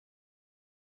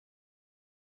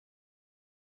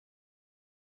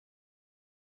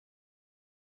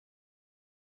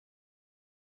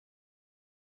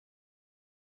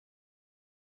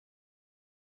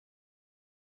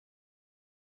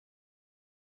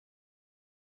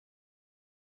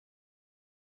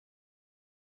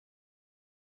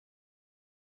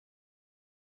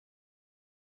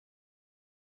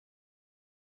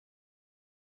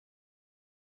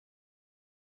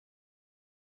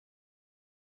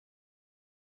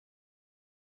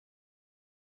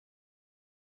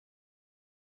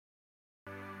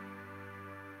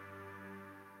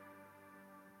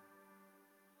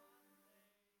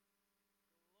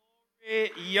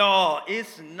Y'all,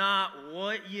 it's not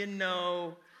what you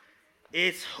know,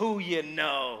 it's who you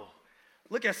know.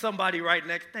 Look at somebody right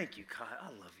next. Thank you, Kyle. I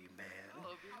love you, man.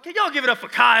 Can y'all give it up for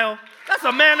Kyle? That's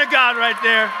a man of God right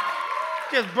there.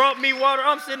 Just brought me water.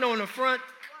 I'm sitting on the front,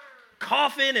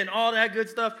 coughing and all that good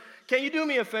stuff. Can you do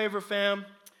me a favor, fam?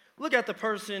 Look at the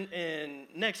person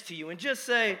next to you and just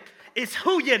say, it's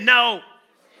who you know.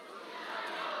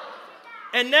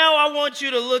 And now I want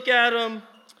you to look at them,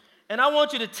 and I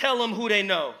want you to tell them who they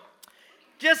know.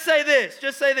 Just say this.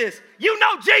 You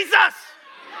know Jesus.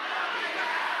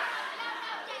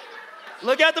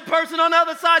 Look at the person on the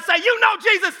other side. Say, you know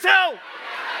Jesus too.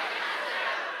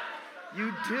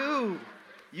 You do.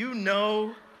 You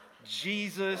know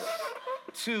Jesus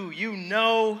too. You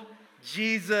know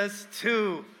Jesus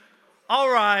too. All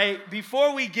right,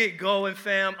 before we get going,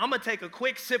 fam, I'm going to take a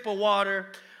quick sip of water.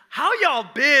 How y'all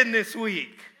been this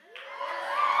week?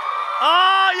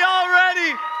 Oh, y'all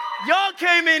ready? Y'all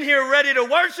came in here ready to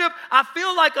worship. I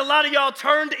feel like a lot of y'all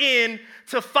turned in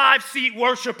to 5-seat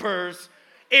worshipers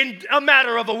in a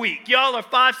matter of a week. Y'all are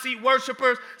 5-seat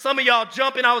worshipers. Some of y'all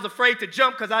jumping. I was afraid to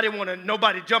jump because I didn't want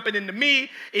nobody jumping into me.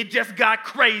 It just got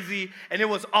crazy, and it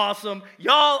was awesome.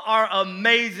 Y'all are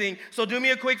amazing. So do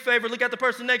me a quick favor. Look at the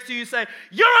person next to you. Say,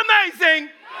 you're amazing.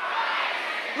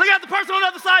 Look at the person on the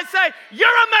other side. Say, you're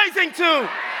amazing too.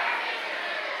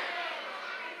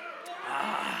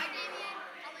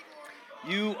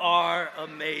 You are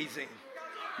amazing.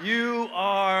 You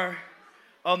are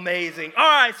amazing. All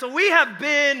right, so we have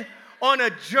been on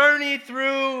a journey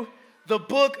through the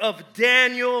book of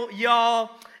Daniel,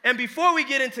 y'all. And before we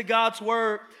get into God's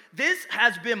word, this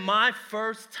has been my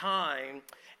first time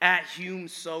at Hume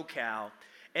SoCal.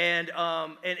 And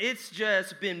it's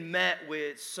just been met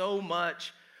with so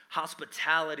much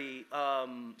hospitality,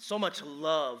 so much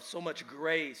love, so much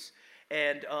grace.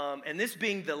 And this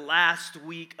being the last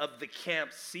week of the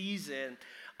camp season,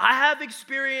 I have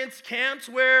experienced camps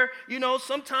where,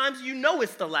 sometimes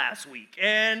it's the last week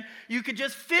and you could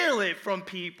just feel it from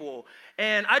people.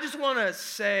 And I just want to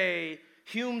say,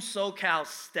 Hume SoCal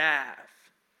staff,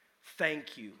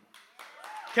 thank you.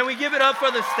 Can we give it up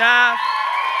for the staff?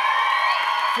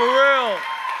 For real.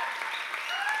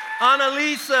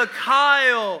 Annalisa,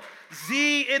 Kyle,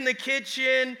 Z in the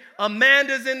kitchen,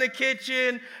 Amanda's in the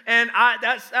kitchen, and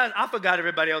I forgot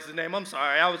everybody else's name. I'm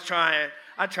sorry. I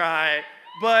tried.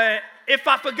 But if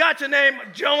I forgot your name,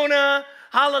 Jonah,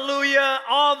 hallelujah,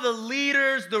 all the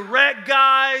leaders, the rec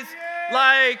guys,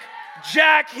 like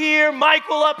Jack here,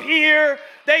 Michael up here,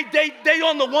 they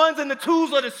on the ones and the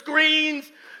twos of the screens,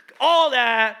 all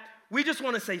that. We just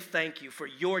want to say thank you for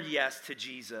your yes to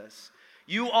Jesus.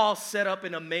 You all set up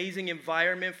an amazing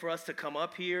environment for us to come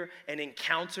up here and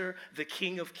encounter the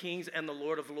King of Kings and the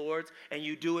Lord of Lords, and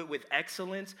you do it with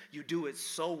excellence. You do it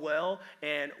so well,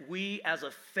 and we as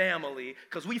a family,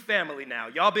 because we family now.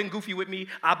 Y'all been goofy with me.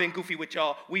 I've been goofy with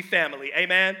y'all. We family.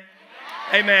 Amen?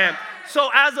 Amen. So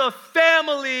as a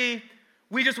family,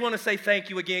 we just want to say thank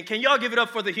you again. Can y'all give it up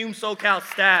for the Hume SoCal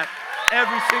staff?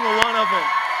 Every single one of them.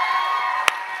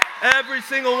 Every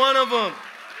single one of them.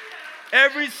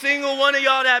 Every single one of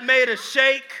y'all that made a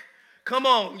shake, come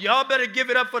on, y'all better give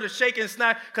it up for the shake and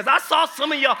snack, because I saw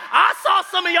some of y'all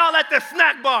at the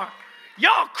snack bar.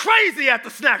 Y'all crazy at the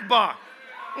snack bar.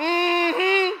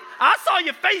 I saw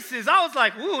your faces. I was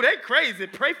like, ooh, they crazy.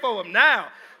 Pray for them now.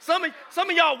 Some of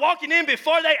y'all walking in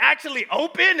before they actually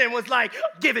opened and was like,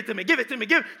 give it to me.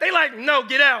 They like, no,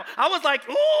 get out. I was like,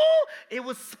 ooh, it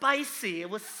was spicy.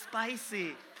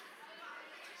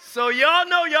 So y'all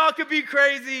know y'all could be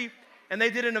crazy. And they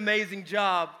did an amazing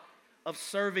job of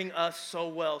serving us so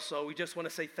well. So we just want to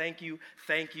say thank you.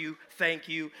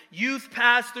 Youth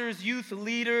pastors, youth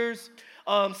leaders,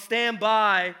 stand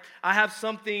by. I have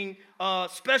something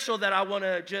special that I want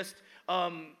to just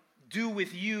do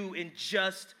with you in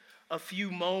just a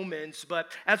few moments.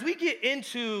 But as we get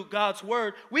into God's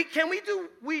word, can we get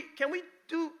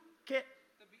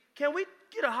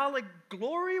a holla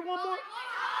glory one more?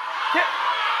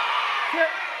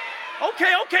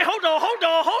 Okay, hold on.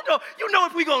 You know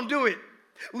if we gonna do it,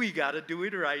 we gotta do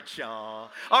it right, y'all.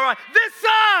 All right, this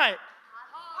side.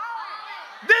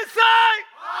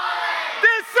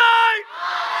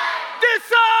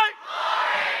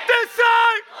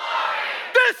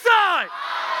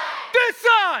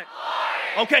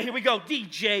 Okay, here we go.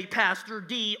 DJ Pastor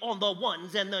D on the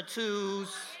ones and the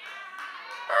twos.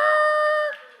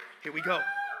 Here we go.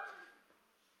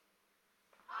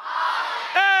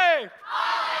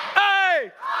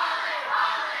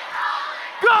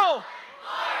 Go!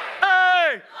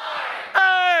 Hey!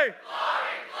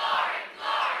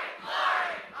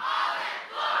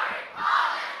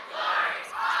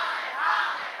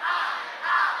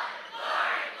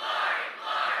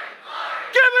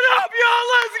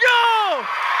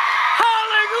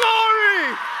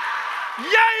 Hallelujah!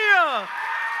 Yeah!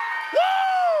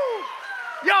 Woo!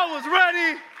 Y'all was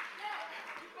ready.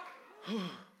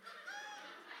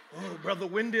 Oh, Brother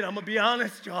Winded, I'm going to be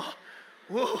honest, y'all.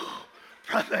 Woo,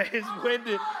 brother is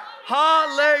winded.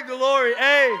 Hallelujah.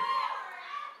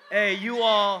 Hey, you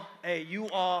all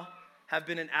have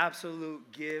been an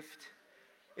absolute gift.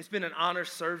 It's been an honor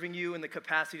serving you in the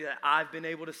capacity that I've been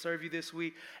able to serve you this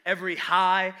week. Every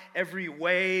high, every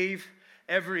wave,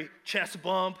 every chest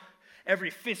bump, every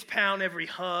fist pound, every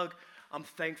hug, I'm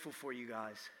thankful for you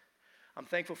guys. I'm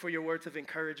thankful for your words of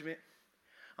encouragement.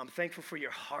 I'm thankful for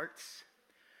your hearts.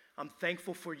 I'm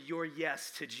thankful for your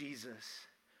yes to Jesus.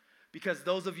 Because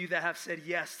those of you that have said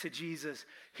yes to Jesus,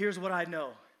 here's what I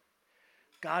know.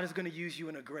 God is going to use you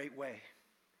in a great way.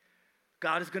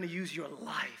 God is going to use your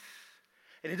life.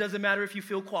 And it doesn't matter if you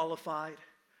feel qualified.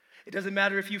 It doesn't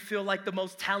matter if you feel like the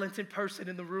most talented person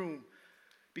in the room.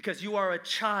 Because you are a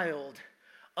child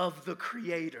of the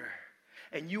Creator.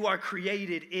 And you are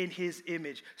created in His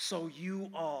image. So you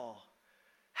all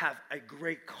have a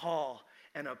great call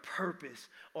and a purpose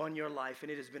on your life.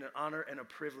 And it has been an honor and a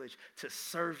privilege to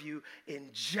serve you in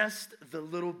just the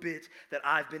little bit that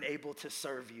I've been able to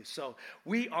serve you. So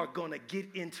we are going to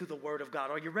get into the Word of God.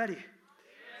 Are you ready?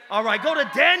 All right, go to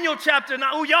Daniel chapter 9.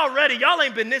 Oh, y'all ready? Y'all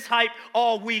ain't been this hype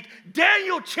all week.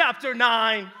 Daniel chapter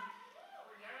 9.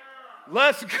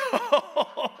 Let's go.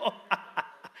 Oh,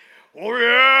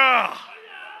 yeah.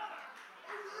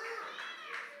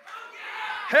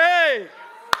 Hey.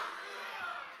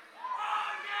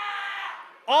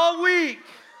 All week.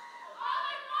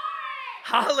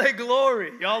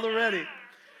 Hallelujah. Y'all are ready.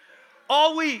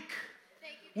 All week.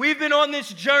 We've been on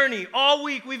this journey. All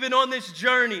week we've been on this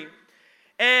journey.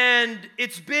 And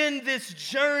it's been this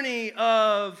journey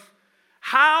of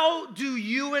how do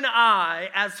you and I,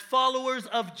 as followers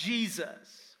of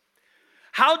Jesus,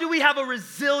 how do we have a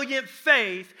resilient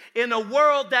faith in a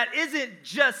world that isn't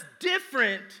just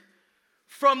different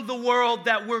from the world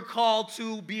that we're called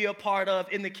to be a part of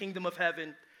in the kingdom of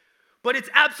heaven, but it's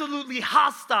absolutely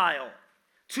hostile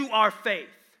to our faith.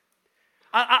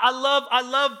 I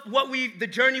love the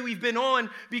journey we've been on,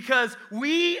 because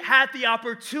we had the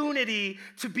opportunity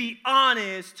to be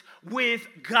honest with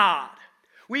God.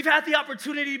 We've had the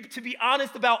opportunity to be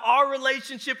honest about our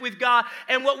relationship with God,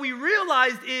 and what we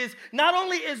realized is not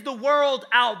only is the world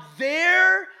out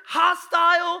there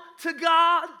hostile to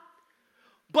God,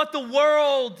 but the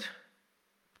world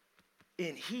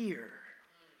in here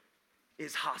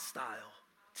is hostile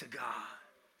to God.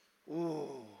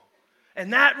 Ooh.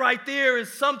 And that right there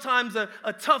is sometimes a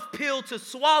tough pill to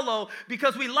swallow,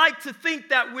 because we like to think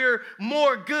that we're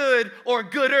more good or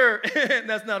gooder.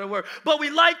 That's not a word. But we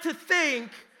like to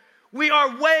think we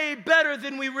are way better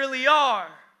than we really are.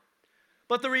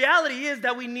 But the reality is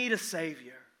that we need a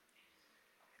Savior.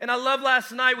 And I love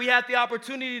last night we had the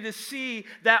opportunity to see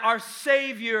that our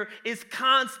Savior is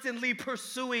constantly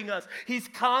pursuing us. He's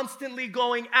constantly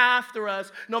going after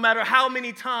us, no matter how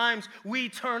many times we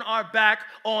turn our back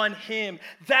on Him.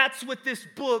 That's what this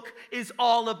book is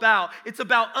all about. It's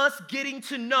about us getting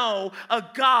to know a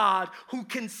God who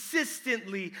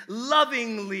consistently,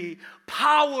 lovingly,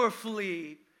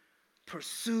 powerfully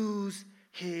pursues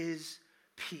His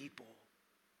people.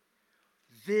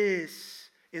 This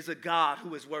is a God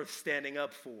who is worth standing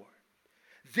up for.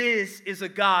 This is a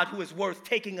God who is worth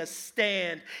taking a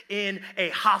stand in a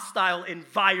hostile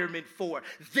environment for.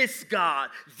 This God,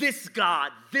 this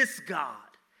God, this God.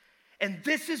 And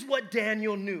this is what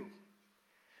Daniel knew.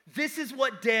 This is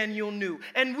what Daniel knew.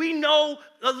 And we know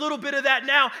a little bit of that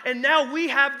now. And now we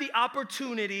have the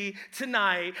opportunity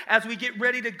tonight, as we get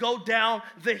ready to go down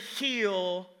the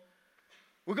hill,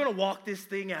 we're going to walk this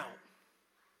thing out.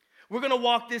 We're going to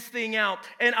walk this thing out.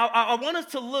 And I want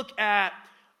us to look at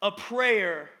a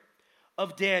prayer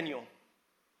of Daniel.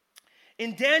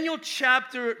 In Daniel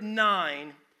chapter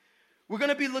 9, we're going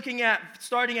to be looking at,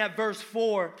 starting at verse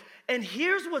 4. And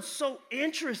here's what's so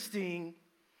interesting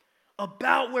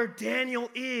about where Daniel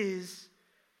is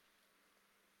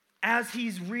as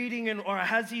he's reading or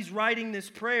as he's writing this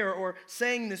prayer or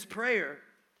saying this prayer.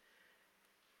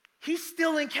 He's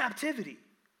still in captivity.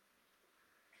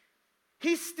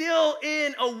 He's still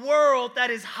in a world that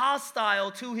is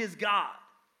hostile to his God.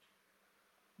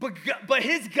 But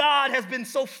his God has been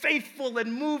so faithful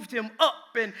and moved him up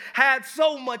and had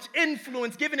so much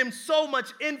influence, given him so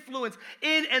much influence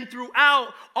in and throughout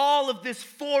all of this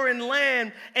foreign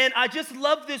land. And I just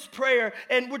love this prayer.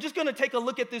 And we're just going to take a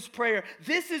look at this prayer.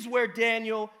 This is where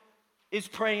Daniel is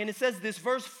praying. It says this,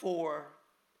 verse 4,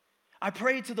 I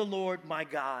prayed to the Lord my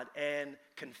God and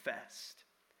confessed.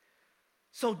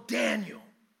 So Daniel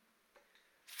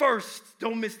First,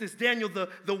 don't miss this, Daniel,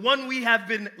 the one we have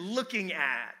been looking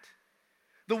at,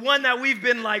 the one that we've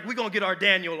been like, we're going to get our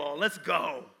Daniel on, let's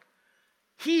go.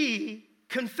 He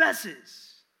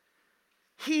confesses.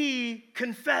 He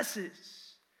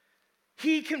confesses.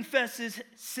 He confesses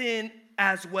sin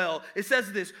as well. It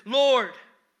says this, Lord,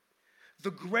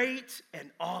 the great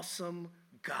and awesome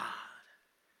God,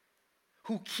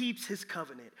 who keeps his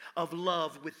covenant of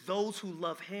love with those who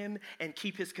love him and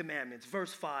keep his commandments.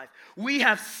 Verse 5, we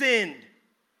have sinned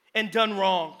and done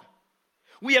wrong.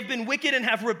 We have been wicked and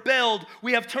have rebelled.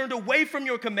 We have turned away from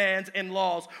your commands and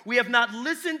laws. We have not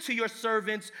listened to your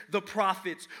servants, the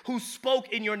prophets, who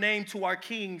spoke in your name to our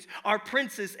kings, our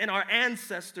princes, and our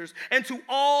ancestors, and to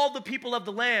all the people of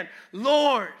the land.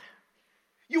 Lord,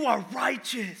 you are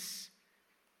righteous.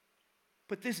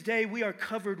 But this day we are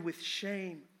covered with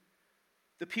shame.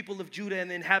 The people of Judah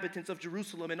and the inhabitants of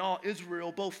Jerusalem and all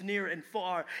Israel, both near and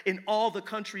far, in all the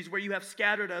countries where you have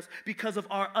scattered us because of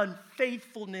our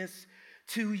unfaithfulness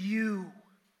to you.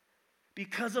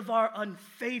 Because of our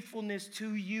unfaithfulness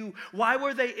to you. Why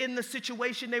were they in the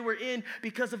situation they were in?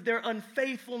 Because of their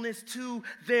unfaithfulness to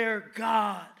their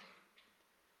God.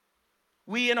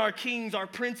 We and our kings, our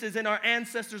princes, and our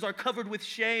ancestors are covered with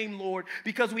shame, Lord,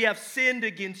 because we have sinned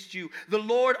against you. The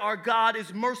Lord our God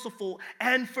is merciful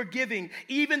and forgiving.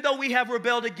 Even though we have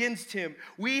rebelled against him,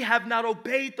 we have not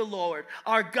obeyed the Lord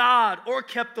our God or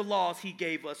kept the laws he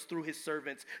gave us through his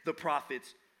servants, the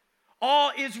prophets.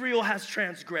 All Israel has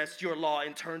transgressed your law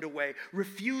and turned away,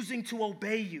 refusing to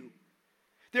obey you.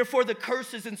 Therefore, the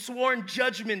curses and sworn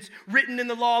judgments written in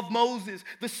the law of Moses,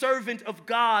 the servant of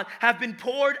God, have been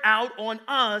poured out on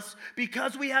us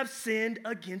because we have sinned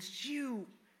against you.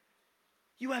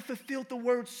 You have fulfilled the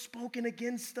words spoken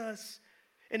against us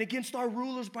and against our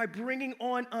rulers by bringing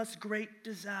on us great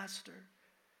disaster.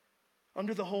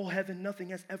 Under the whole heaven, nothing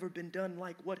has ever been done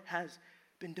like what has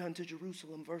been done to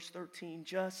Jerusalem. Verse 13,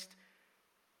 just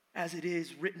as it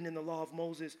is written in the law of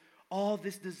Moses, all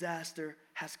this disaster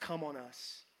has come on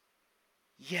us.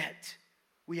 Yet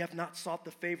we have not sought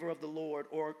the favor of the Lord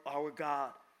or our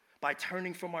God by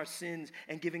turning from our sins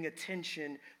and giving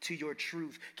attention to your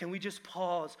truth. Can we just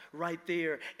pause right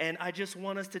there? And I just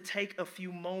want us to take a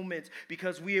few moments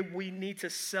because we need to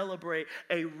celebrate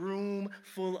a room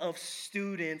full of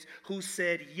students who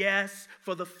said yes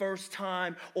for the first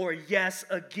time or yes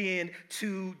again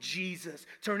to Jesus,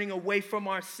 turning away from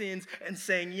our sins and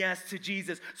saying yes to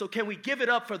Jesus. So can we give it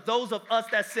up for those of us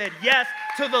that said yes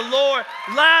to the Lord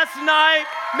last night?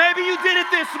 Maybe you did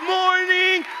it this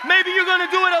morning. Maybe you're going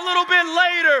to do it a little bit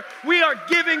later. We are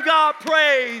giving God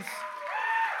praise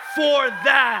for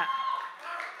that.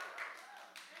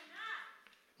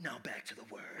 Now back to the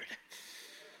word.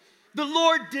 The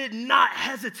Lord did not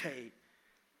hesitate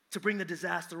to bring the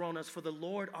disaster on us, for the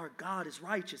Lord our God is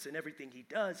righteous in everything he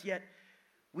does, yet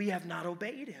we have not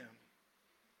obeyed him.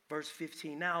 Verse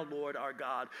 15, now, Lord our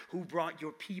God, who brought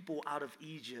your people out of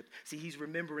Egypt. See, he's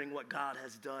remembering what God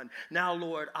has done. Now,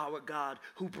 Lord our God,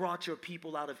 who brought your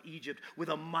people out of Egypt with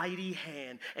a mighty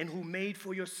hand and who made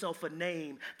for yourself a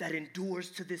name that endures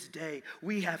to this day.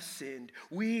 We have sinned.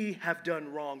 We have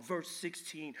done wrong. Verse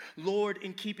 16, Lord,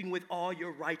 in keeping with all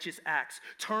your righteous acts,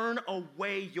 turn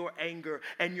away your anger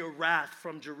and your wrath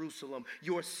from Jerusalem,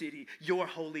 your city, your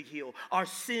holy hill. Our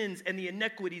sins and the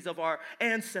iniquities of our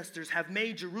ancestors have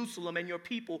made Jerusalem and your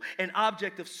people an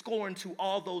object of scorn to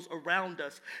all those around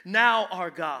us. Now,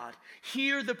 our God,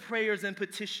 hear the prayers and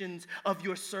petitions of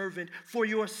your servant for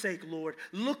your sake, Lord.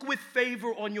 Look with favor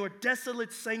on your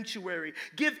desolate sanctuary.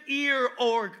 Give ear,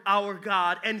 our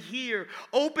God, and hear.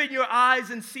 Open your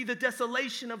eyes and see the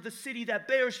desolation of the city that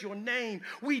bears your name.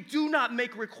 We do not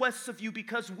make requests of you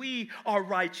because we are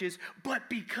righteous, but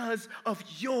because of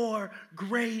your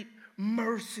great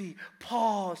mercy.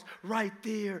 Pause right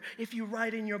there. If you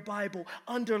write in your Bible,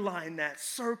 underline that,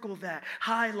 circle that,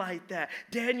 highlight that.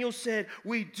 Daniel said,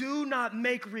 we do not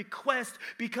make requests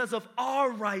because of our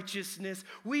righteousness.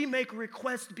 We make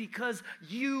requests because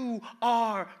you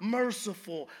are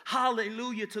merciful.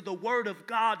 Hallelujah to the word of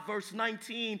God. Verse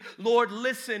 19, Lord,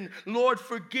 listen. Lord,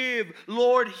 forgive.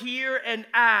 Lord, hear and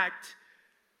act.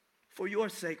 For your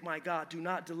sake, my God, do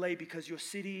not delay because your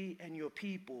city and your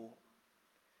people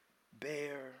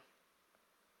bear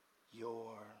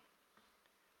your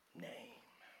name.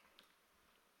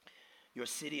 Your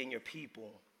city and your people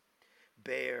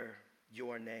bear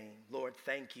your name. Lord,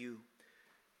 thank you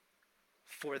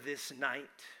for this night.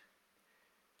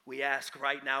 We ask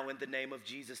right now in the name of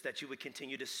Jesus that you would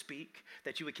continue to speak,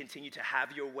 that you would continue to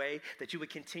have your way, that you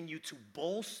would continue to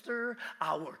bolster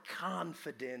our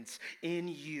confidence in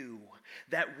you,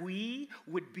 that we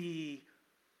would be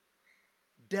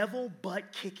devil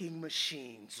butt-kicking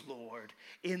machines, Lord.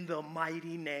 In the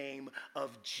mighty name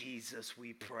of Jesus,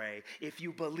 we pray. If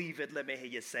you believe it, let me hear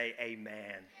you say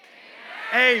amen.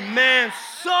 Amen.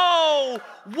 So,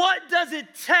 what does it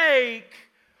take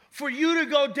for you to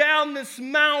go down this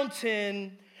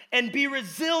mountain and be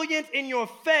resilient in your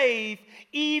faith,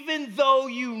 even though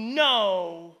you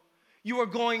know you are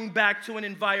going back to an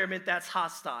environment that's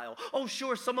hostile? Oh,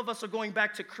 sure, some of us are going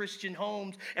back to Christian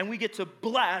homes, and we get to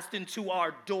blast into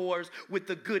our doors with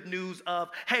the good news of,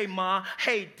 hey, Ma,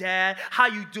 hey, Dad, how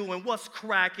you doing? What's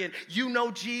cracking? You know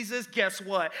Jesus? Guess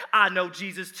what? I know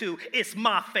Jesus too. It's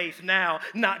my faith now,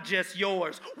 not just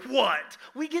yours. What?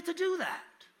 We get to do that.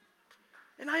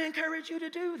 And I encourage you to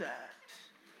do that.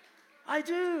 I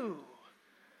do.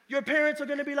 Your parents are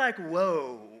going to be like,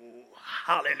 whoa.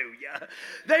 Hallelujah.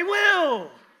 They will.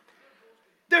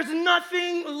 There's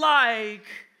nothing like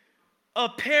a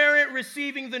parent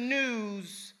receiving the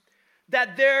news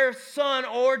that their son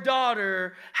or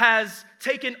daughter has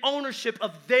taken ownership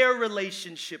of their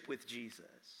relationship with Jesus.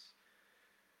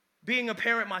 Being a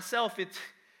parent myself,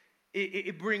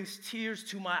 it brings tears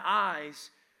to my eyes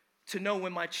to know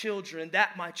when my children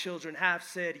have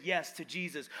said yes to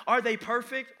Jesus. Are they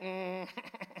perfect?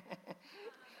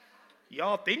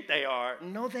 Y'all think they are.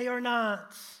 No, they are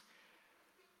not.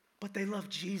 But they love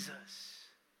Jesus.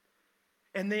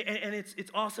 And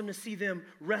it's awesome to see them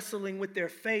wrestling with their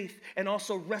faith and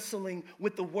also wrestling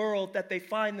with the world that they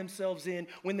find themselves in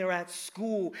when they're at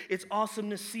school. It's awesome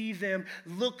to see them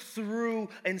look through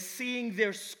and seeing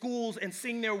their schools and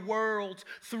seeing their worlds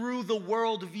through the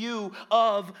worldview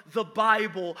of the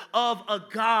Bible, of a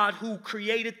God who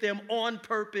created them on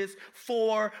purpose,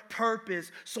 for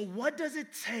purpose. So what does it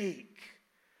take?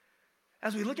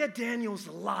 As we look at Daniel's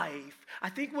life, I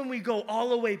think when we go all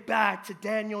the way back to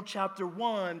Daniel chapter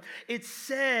 1, it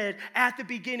said at the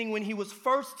beginning when he was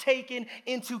first taken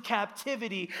into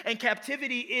captivity, and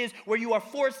captivity is where you are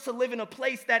forced to live in a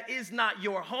place that is not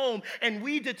your home, and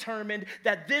we determined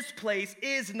that this place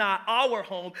is not our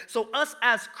home. So us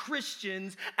as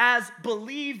Christians, as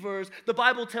believers, the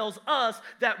Bible tells us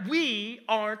that we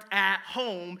aren't at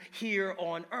home here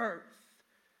on earth.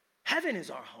 Heaven is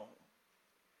our home.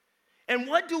 And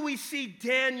what do we see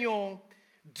Daniel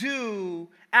do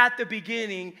at the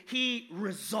beginning? He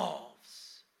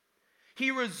resolves.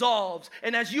 He resolves.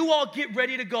 And as you all get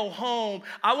ready to go home,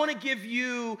 I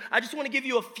just want to give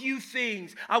you a few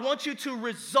things. I want you to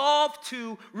resolve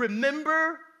to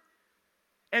remember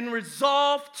and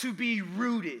resolve to be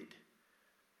rooted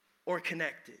or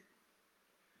connected.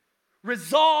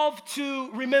 Resolve to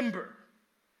remember.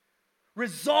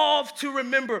 Resolve to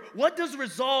remember. What does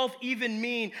resolve even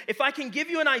mean? If I can give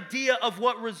you an idea of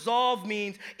what resolve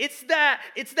means, it's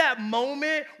that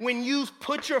moment when you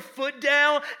put your foot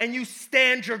down and you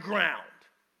stand your ground.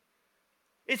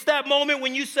 It's that moment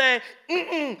when you say,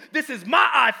 this is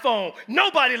my iPhone.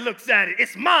 Nobody looks at it.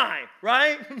 It's mine,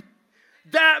 right?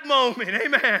 That moment,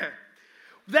 amen.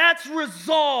 That's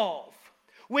resolve.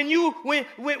 When you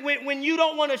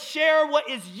don't want to share what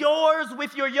is yours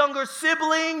with your younger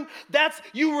sibling, that's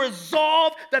you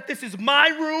resolve that this is my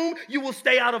room, you will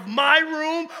stay out of my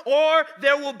room, or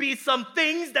there will be some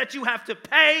things that you have to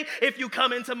pay if you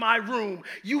come into my room.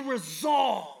 You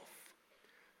resolve.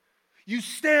 You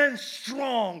stand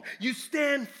strong. You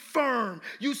stand firm.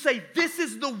 You say, this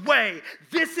is the way.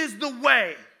 This is the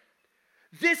way.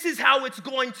 This is how it's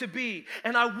going to be.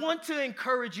 And I want to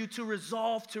encourage you to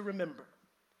resolve to remember.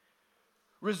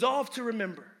 Resolve to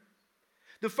remember.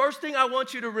 The first thing I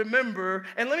want you to remember,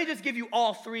 and let me just give you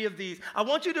all three of these. I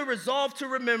want you to resolve to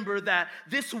remember that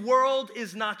this world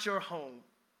is not your home.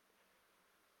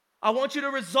 I want you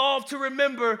to resolve to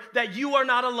remember that you are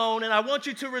not alone, and I want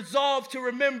you to resolve to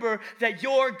remember that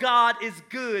your God is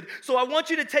good. So I want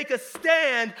you to take a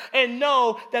stand and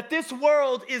know that this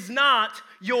world is not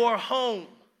your home.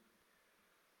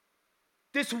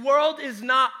 This world is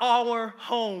not our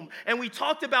home. And we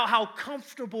talked about how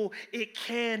comfortable it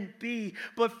can be.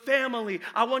 But family,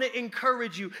 I want to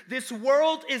encourage you. This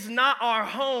world is not our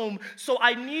home. So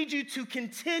I need you to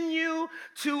continue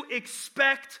to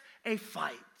expect a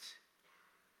fight.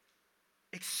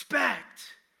 Expect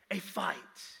a fight.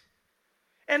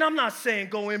 And I'm not saying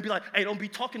go in and be like, hey, don't be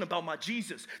talking about my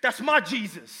Jesus. That's my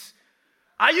Jesus.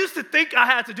 I used to think I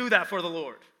had to do that for the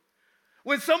Lord.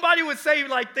 When somebody would say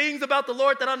like things about the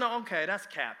Lord that I know, okay, that's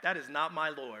cap. That is not my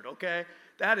Lord, okay?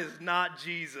 That is not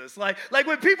Jesus. Like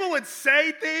when people would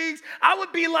say things, I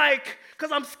would be like,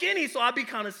 because I'm skinny, so I'd be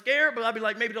kind of scared, but I'd be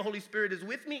like, maybe the Holy Spirit is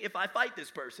with me if I fight this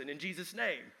person in Jesus'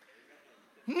 name.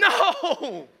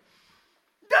 No,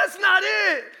 that's not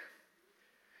it.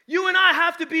 You and I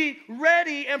have to be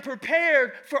ready and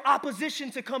prepared for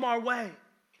opposition to come our way.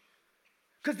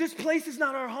 Because this place is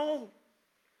not our home.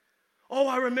 Oh,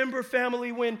 I remember,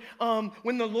 family, when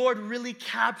the Lord really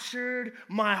captured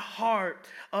my heart,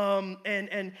 and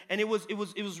it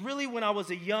was really when I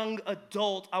was a young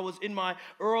adult. I was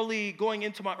going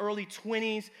into my early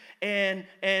 20s, and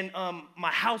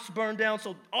my house burned down.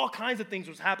 So all kinds of things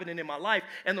was happening in my life,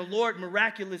 and the Lord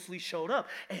miraculously showed up.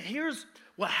 And here's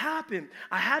what happened: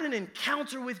 I had an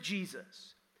encounter with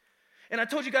Jesus. And I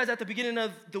told you guys at the beginning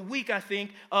of the week, I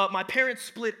think, my parents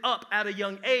split up at a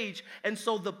young age. And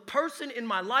so the person in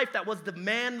my life that was the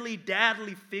manly,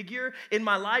 dadly figure in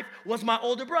my life was my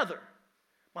older brother,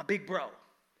 my big bro.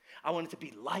 I wanted to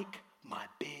be like my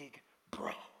big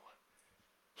bro.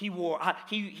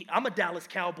 I'm a Dallas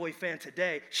Cowboy fan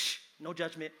today. Shh, no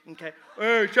judgment, okay?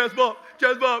 Hey, chest bump,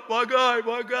 one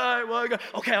guy.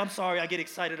 Okay, I'm sorry, I get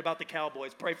excited about the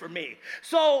Cowboys. Pray for me.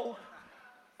 So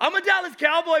I'm a Dallas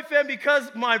Cowboy fan because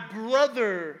my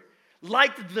brother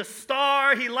liked the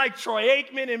star. He liked Troy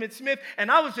Aikman, Emmitt Smith.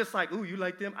 And I was just like, ooh, you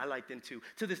like them? I like them too.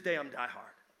 To this day, I'm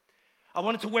diehard. I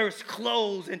wanted to wear his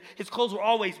clothes, and his clothes were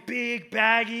always big,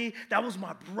 baggy. That was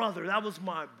my brother. That was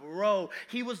my bro.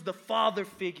 He was the father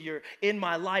figure in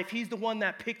my life. He's the one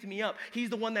that picked me up.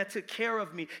 He's the one that took care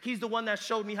of me. He's the one that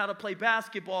showed me how to play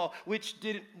basketball, which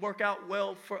didn't work out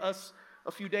well for us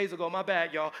a few days ago. My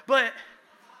bad, y'all. But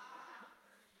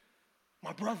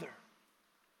my brother.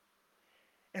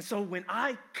 And so when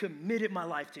I committed my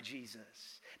life to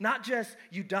Jesus, not just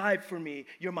you died for me,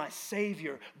 you're my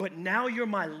Savior, but now you're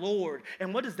my Lord.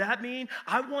 And what does that mean?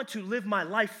 I want to live my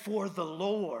life for the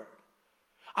Lord.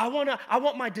 I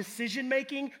want my decision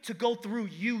making to go through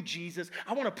you, Jesus.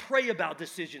 I want to pray about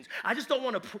decisions. I just don't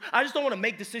want to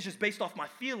make decisions based off my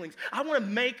feelings. I want to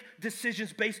make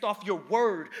decisions based off your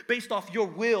word, based off your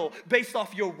will, based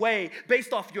off your way,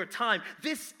 based off your time.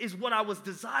 This is what I was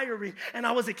desiring, and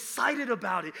I was excited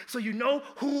about it. So you know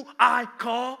who I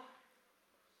call?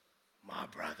 My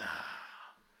brother,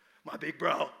 my big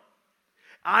bro.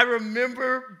 I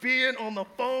remember being on the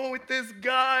phone with this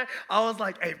guy. I was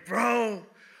like, hey, bro,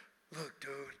 look,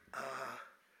 dude,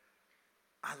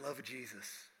 I love Jesus.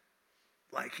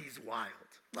 Like, he's wild.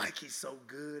 Like, he's so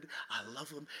good. I love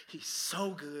him. He's so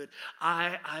good.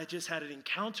 I just had an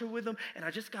encounter with him, and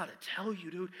I just got to tell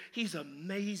you, dude, he's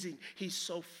amazing. He's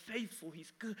so faithful.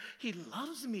 He's good. He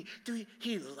loves me. Dude,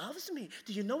 he loves me.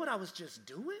 Do you know what I was just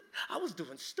doing? I was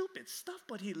doing stupid stuff,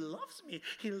 but he loves me.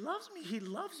 He loves me. He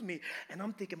loves me. And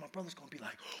I'm thinking my brother's going to be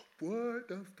like, what?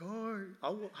 That's time.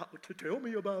 To tell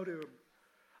me about him.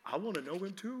 I want to know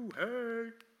him too.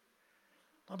 Hey.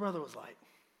 My brother was like,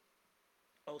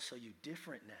 oh, so you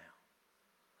different now.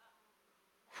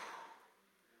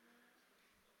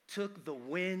 Took the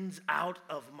winds out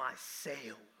of my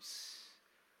sails.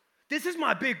 This is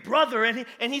my big brother,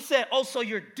 and he said, oh, so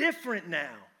you're different now.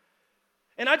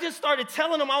 And I just started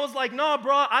telling him, I was like, nah,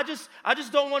 bro, I just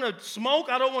don't want to smoke.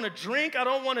 I don't want to drink. I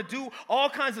don't want to do all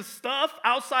kinds of stuff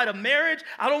outside of marriage.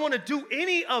 I don't want to do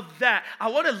any of that. I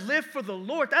want to live for the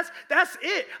Lord. That's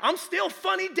it. I'm still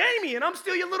funny Damien. I'm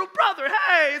still your little brother.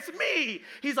 Hey, it's me.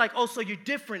 He's like, oh, so you're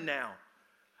different now.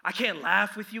 I can't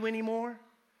laugh with you anymore.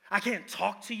 I can't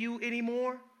talk to you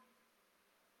anymore.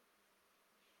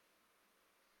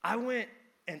 I went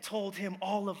and told him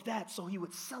all of that so he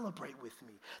would celebrate with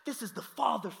me. This is the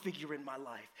father figure in my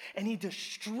life, and he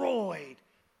destroyed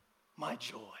my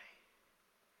joy.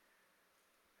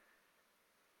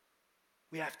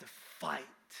 We have to fight.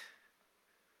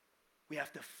 We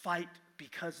have to fight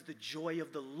because the joy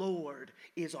of the Lord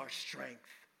is our strength.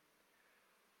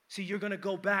 See, you're going to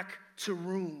go back to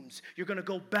rooms. You're going to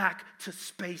go back to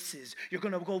spaces. You're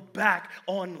going to go back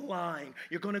online.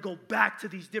 You're going to go back to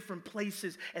these different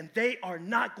places, and they are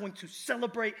not going to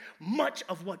celebrate much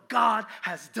of what God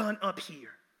has done up here.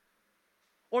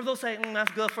 Or they'll say,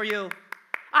 that's good for you.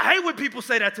 I hate when people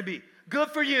say that to me.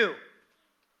 Good for you.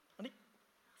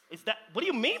 What do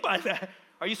you mean by that?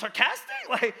 Are you sarcastic?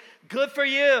 Like, good for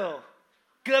you.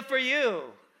 Good for you.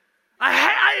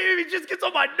 It just gets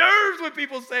on my nerves when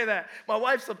people say that. My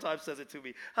wife sometimes says it to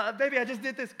me. Baby, I just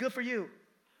did this. Good for you.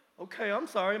 Okay, I'm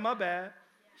sorry. My bad.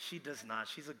 She does not.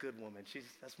 She's a good woman.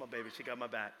 That's my baby. She got my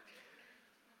back.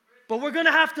 But we're going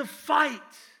to have to fight.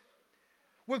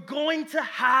 We're going to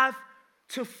have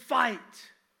to fight.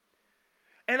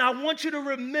 And I want you to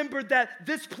remember that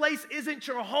this place isn't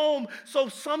your home. So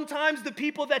sometimes the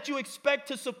people that you expect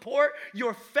to support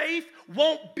your faith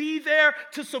won't be there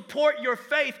to support your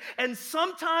faith. And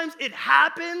sometimes it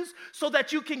happens so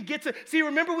that you can get to, see,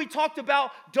 remember we talked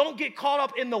about don't get caught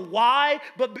up in the why,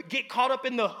 but get caught up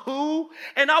in the who.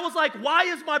 And I was like, why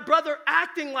is my brother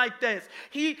acting like this?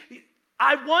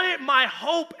 I wanted my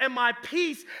hope and my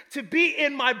peace to be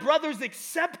in my brother's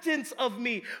acceptance of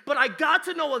me. But I got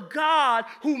to know a God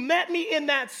who met me in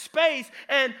that space,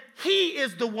 and he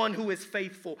is the one who is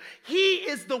faithful. He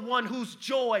is the one whose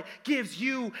joy gives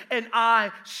you and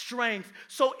I strength.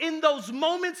 So in those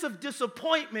moments of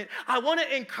disappointment, I want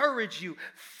to encourage you,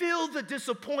 feel the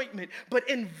disappointment, but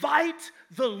invite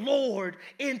the Lord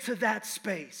into that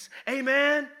space.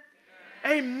 Amen?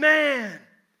 Amen.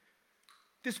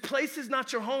 This place is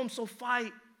not your home, so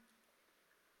fight.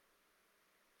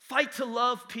 Fight to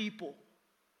love people.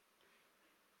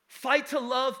 Fight to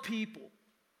love people.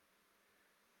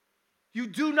 You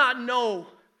do not know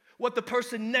what the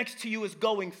person next to you is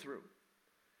going through.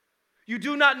 You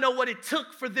do not know what it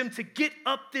took for them to get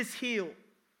up this hill.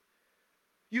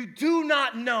 You do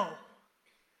not know.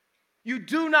 You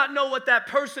do not know what that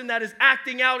person that is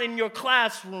acting out in your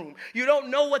classroom, you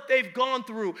don't know what they've gone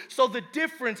through. So the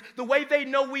difference, the way they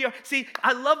know we are, see,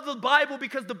 I love the Bible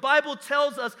because the Bible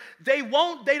tells us they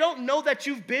don't know that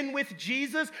you've been with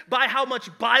Jesus by how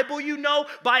much Bible you know,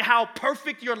 by how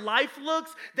perfect your life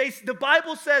looks. The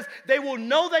Bible says they will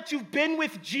know that you've been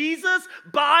with Jesus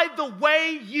by the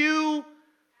way you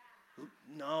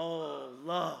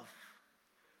love.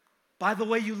 By the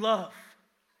way you love.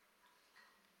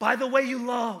 By the way you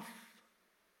love.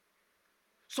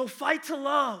 So fight to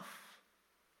love.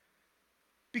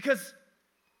 Because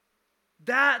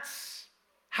that's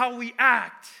how we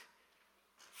act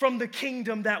from the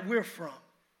kingdom that we're from.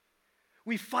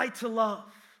 We fight to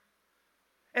love.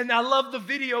 And I love the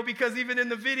video because even in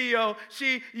the video,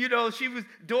 she was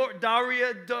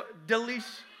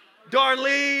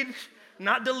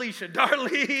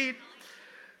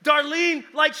Darlene,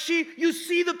 like you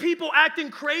see the people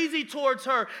acting crazy towards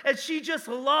her, and she just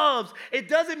loves. It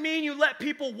doesn't mean you let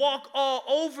people walk all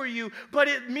over you, but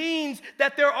it means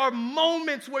that there are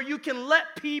moments where you can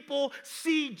let people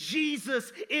see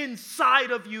Jesus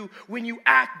inside of you when you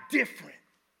act different.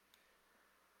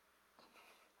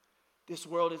 This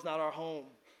world is not our home.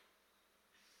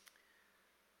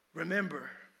 Remember,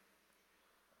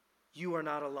 you are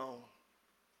not alone.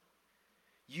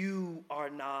 You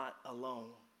are not alone.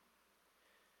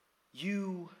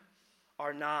 You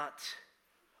are not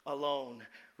alone.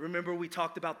 Remember, we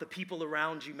talked about the people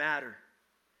around you matter.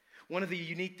 One of the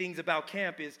unique things about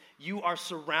camp is you are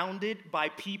surrounded by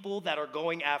people that are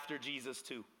going after Jesus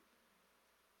too.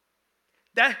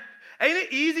 Ain't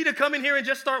it easy to come in here and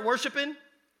just start worshiping?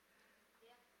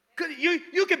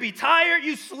 You could be tired,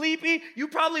 you sleepy. You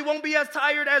probably won't be as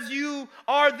tired as you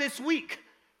are this week.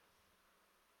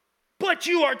 But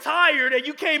you are tired and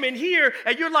you came in here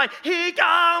and you're like, he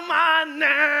called my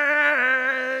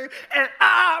name and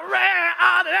I ran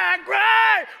out of that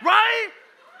grave, right?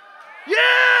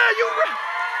 Yeah,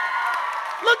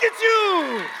 look at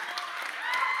you.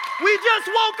 We just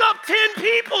woke up 10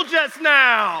 people just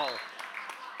now.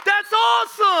 That's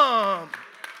awesome.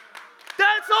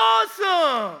 That's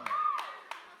awesome.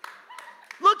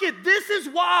 Look at this is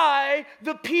why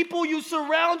the people you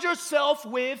surround yourself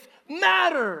with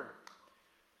matter.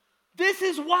 This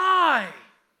is why.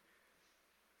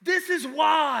 This is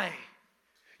why.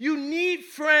 You need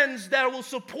friends that will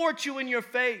support you in your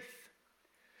faith.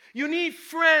 You need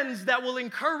friends that will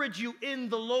encourage you in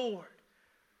the Lord.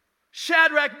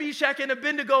 Shadrach, Meshach, and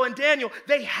Abednego and Daniel,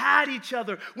 they had each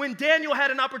other. When Daniel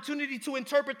had an opportunity to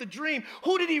interpret the dream,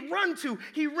 who did he run to?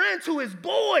 He ran to his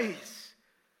boys.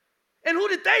 And who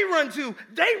did they run to?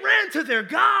 They ran to their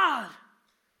God.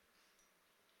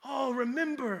 Oh,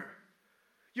 remember,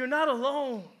 you're not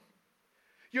alone.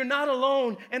 You're not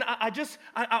alone. And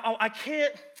I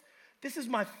can't, this is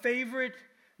my favorite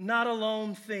not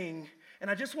alone thing. And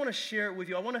I just want to share it with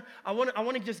you. I want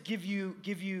to just give you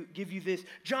this.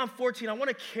 John 14, I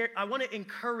want to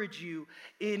encourage you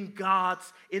in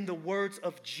the words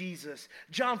of Jesus.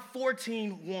 John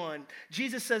 14:1.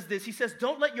 Jesus says this. He says,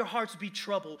 "Don't let your hearts be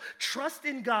troubled. Trust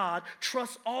in God,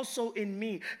 trust also in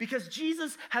me." Because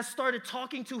Jesus has started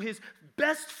talking to his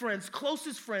best friends,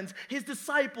 closest friends, his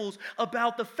disciples,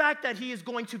 about the fact that he is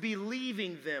going to be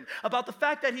leaving them, about the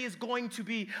fact that he is going to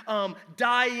be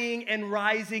dying and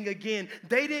rising again.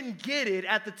 They didn't get it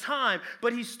at the time,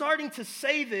 but he's starting to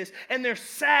say this, and they're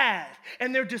sad,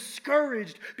 and they're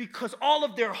discouraged because all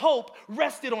of their hope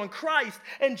rested on Christ.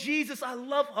 And Jesus,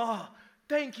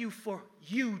 thank you for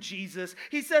you, Jesus.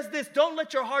 He says this, don't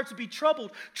let your hearts be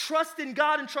troubled. Trust in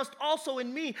God and trust also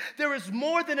in me. There is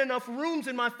more than enough rooms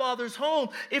in my Father's home.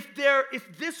 If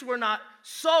this were not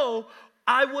so,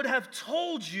 I would have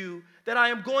told you that I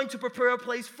am going to prepare a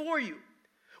place for you.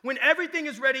 When everything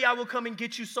is ready, I will come and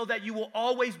get you so that you will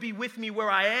always be with me where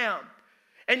I am.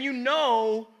 And you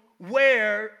know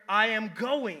where I am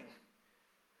going.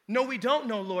 No, we don't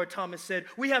know, Lord, Thomas said.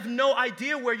 We have no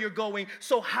idea where you're going,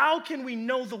 so how can we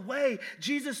know the way?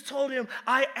 Jesus told him,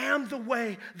 I am the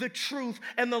way, the truth,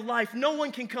 and the life. No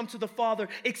one can come to the Father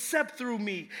except through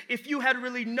me. If you had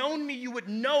really known me, you would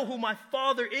know who my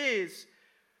Father is.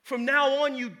 From now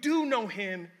on, you do know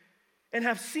him and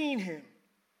have seen him.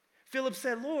 Philip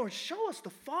said, Lord, show us the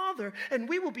Father, and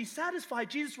we will be satisfied.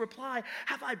 Jesus replied,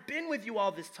 have I been with you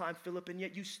all this time, Philip, and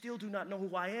yet you still do not know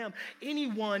who I am?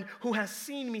 Anyone who has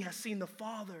seen me has seen the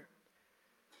Father.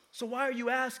 So why are you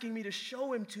asking me to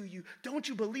show him to you? Don't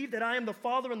you believe that I am the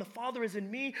Father and the Father is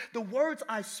in me? The words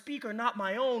I speak are not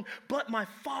my own, but my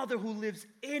Father who lives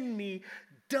in me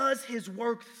does his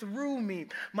work through me.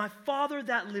 My Father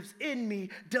that lives in me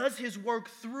does his work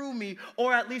through me,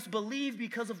 or at least believe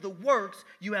because of the works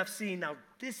you have seen. Now,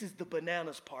 this is the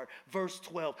bananas part. Verse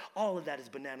 12. All of that is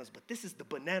bananas, but this is the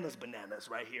bananas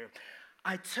right here.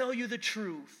 I tell you the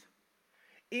truth.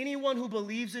 Anyone who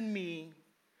believes in me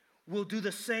will do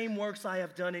the same works I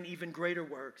have done and even greater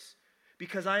works,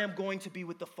 because I am going to be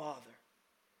with the Father.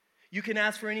 You can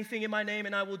ask for anything in my name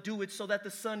and I will do it so that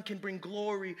the Son can bring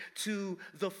glory to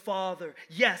the Father.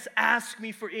 Yes, ask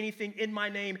me for anything in my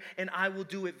name and I will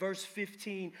do it. Verse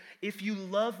 15, if you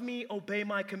love me, obey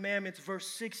my commandments. Verse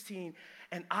 16,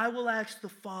 and I will ask the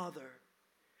Father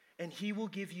and he will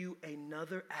give you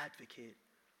another advocate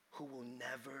who will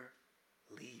never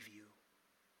leave you.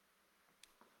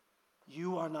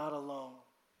 You are not alone.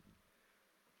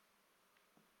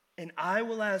 And I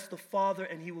will ask the Father,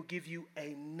 and he will give you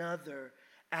another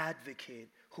advocate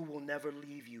who will never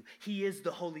leave you. He is the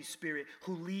Holy Spirit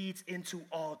who leads into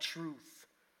all truth.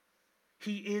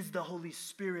 He is the Holy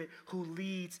Spirit who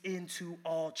leads into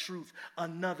all truth.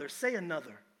 Another. Say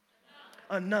another.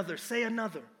 Another. Say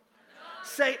another.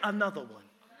 Say another one.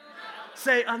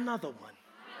 Say another one.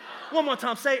 One more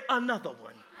time. Say another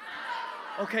one.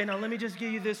 Okay, now let me just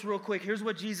give you this real quick. Here's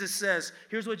what Jesus says.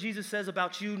 Here's what Jesus says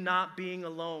about you not being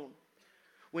alone.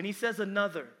 When he says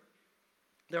another,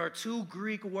 there are two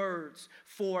Greek words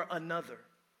for another.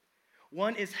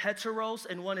 One is heteros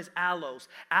and one is allos.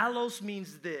 Allos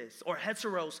means this, or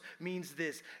heteros means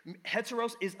this.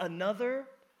 Heteros is another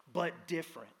but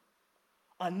different.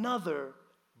 Another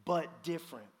but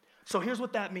different. So here's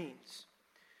what that means.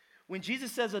 When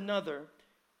Jesus says another,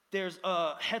 there's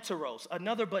heteros,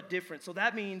 another but different. So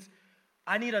that means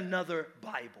I need another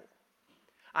Bible.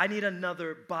 I need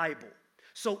another Bible.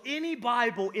 So any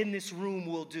Bible in this room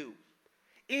will do.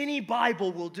 Any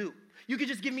Bible will do. You could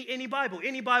just give me any Bible.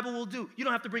 Any Bible will do. You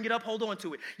don't have to bring it up. Hold on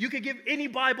to it. You could give any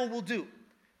Bible will do.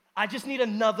 I just need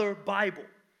another Bible.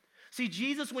 See,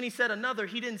 Jesus, when he said another,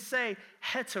 he didn't say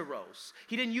heteros.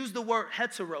 He didn't use the word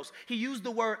heteros. He used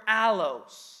the word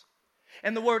allos.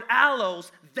 And the word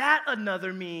allos, that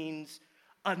another means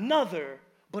another,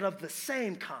 but of the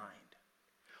same kind.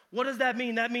 What does that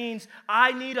mean? That means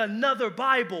I need another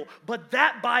Bible, but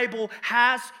that Bible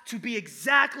has to be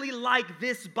exactly like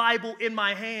this Bible in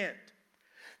my hand.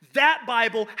 That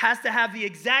Bible has to have the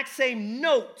exact same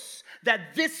notes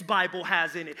that this Bible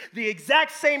has in it, the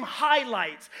exact same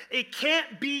highlights. It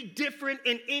can't be different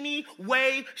in any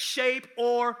way, shape,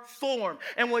 or form.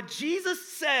 And what Jesus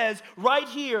says right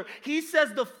here, he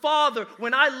says the Father,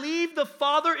 when I leave, the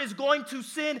Father is going to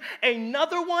send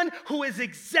another one who is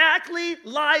exactly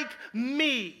like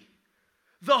me,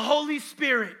 the Holy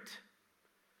Spirit.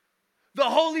 The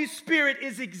Holy Spirit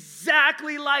is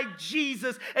exactly like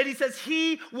Jesus, and he says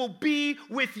he will be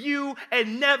with you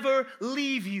and never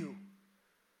leave you.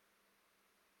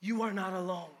 You are not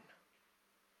alone.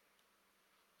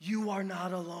 You are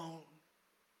not alone.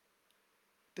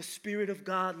 The Spirit of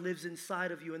God lives inside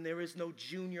of you, and there is no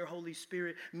junior Holy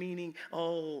Spirit, meaning,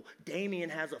 oh, Damien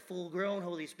has a full-grown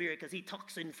Holy Spirit because he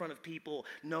talks in front of people.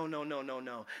 No.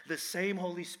 The same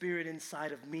Holy Spirit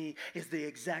inside of me is the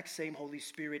exact same Holy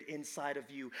Spirit inside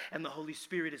of you, and the Holy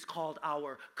Spirit is called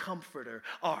our comforter,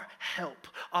 our help,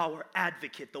 our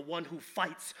advocate, the one who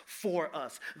fights for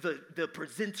us, the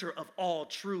presenter of all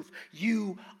truth.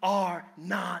 You are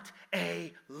not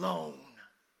alone.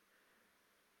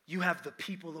 You have the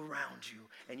people around you,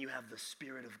 and you have the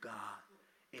Spirit of God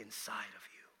inside of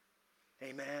you.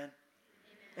 Amen?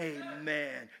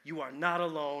 Amen. You are not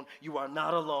alone. You are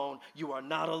not alone. You are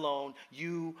not alone.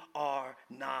 You are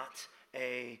not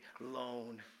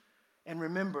alone. And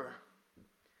remember,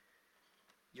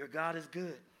 Your God is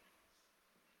good.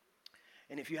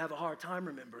 And if you have a hard time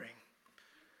remembering,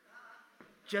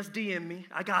 just DM me.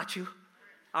 I got you.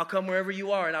 I'll come wherever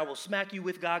you are and I will smack you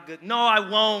with God good. No, I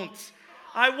won't.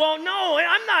 I won't. No,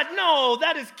 I'm not. No,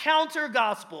 that is counter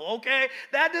gospel, okay?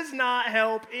 That does not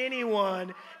help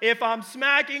anyone if I'm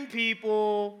smacking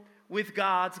people with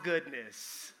God's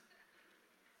goodness.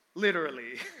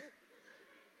 Literally.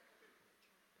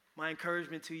 My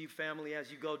encouragement to you, family,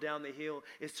 as you go down the hill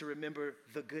is to remember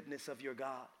the goodness of your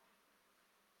God.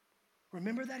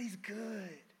 Remember that he's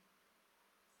good.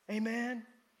 Amen.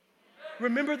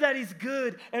 Remember that he's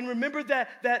good, and remember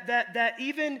that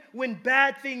even when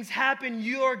bad things happen,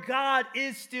 your God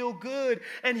is still good.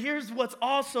 And here's what's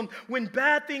awesome. When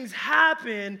bad things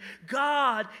happen,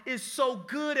 God is so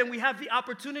good, and we have the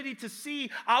opportunity to see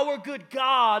our good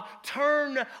God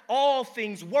turn all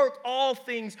things, work all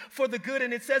things for the good.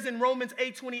 And it says in Romans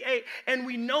 8:28, and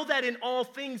we know that in all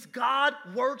things God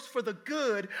works for the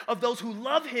good of those who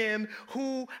love him,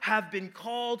 who have been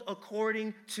called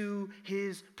according to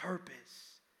his purpose.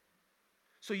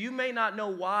 So you may not know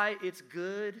why it's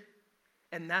good,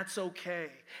 and that's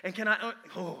okay. And can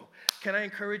I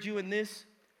encourage you in this?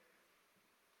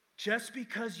 Just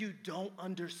because you don't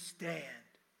understand,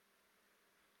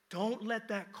 don't let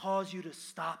that cause you to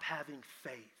stop having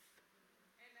faith.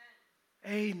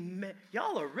 Amen.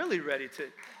 Y'all are really ready to.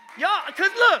 Y'all,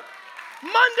 because look,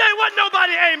 Monday wasn't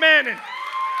nobody amening.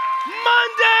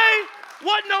 Monday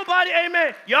wasn't nobody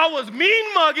amen. Y'all was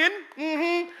mean mugging.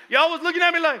 Y'all was looking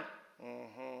at me like,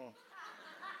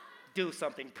 do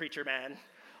something, preacher man.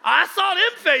 I saw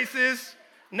them faces.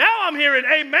 Now I'm hearing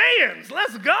amens.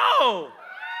 Let's go.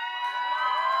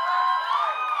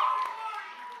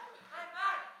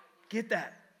 Get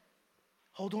that.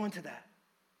 Hold on to that.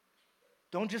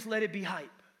 Don't just let it be hype.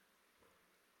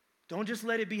 Don't just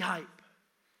let it be hype.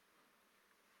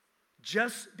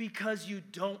 Just because you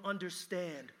don't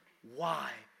understand why,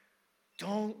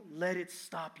 don't let it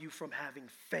stop you from having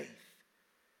faith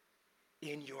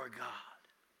in your God.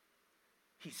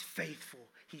 He's faithful,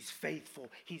 he's faithful,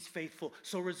 he's faithful.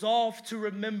 So resolve to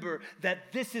remember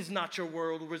that this is not your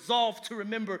world. Resolve to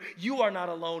remember you are not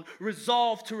alone.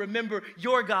 Resolve to remember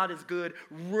your God is good.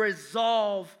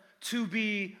 Resolve to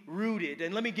be rooted.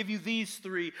 And let me give you these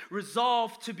three.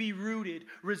 Resolve to be rooted.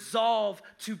 Resolve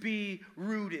to be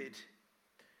rooted.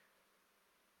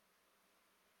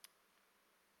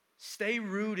 Stay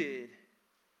rooted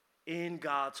in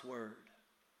God's word.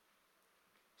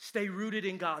 Stay rooted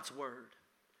in God's word.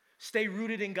 Stay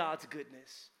rooted in God's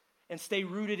goodness, and stay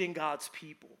rooted in God's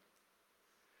people.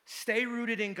 Stay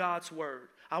rooted in God's word.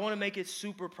 I want to make it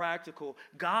super practical.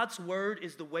 God's word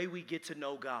is the way we get to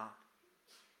know God.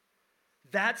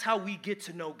 That's how we get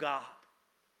to know God.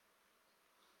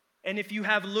 And if you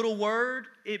have little word,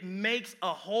 it makes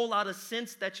a whole lot of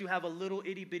sense that you have a little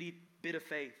itty bitty bit of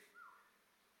faith.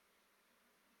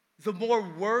 The more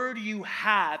word you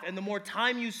have and the more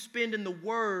time you spend in the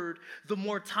word, the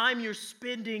more time you're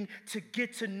spending to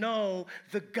get to know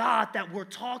the God that we're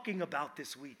talking about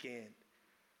this weekend.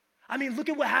 I mean, look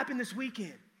at what happened this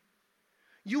weekend.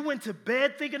 You went to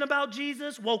bed thinking about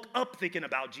Jesus, woke up thinking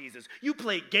about Jesus. You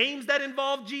played games that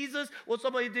involved Jesus. Well,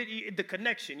 somebody did the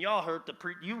connection. Y'all heard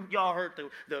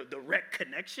the rec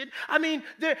connection. I mean,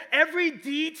 every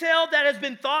detail that has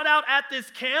been thought out at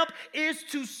this camp is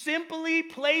to simply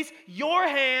place your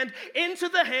hand into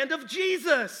the hand of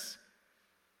Jesus.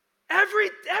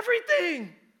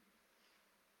 Everything.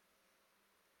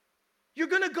 You're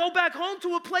going to go back home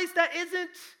to a place that isn't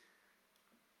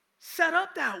set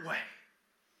up that way.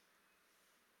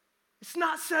 It's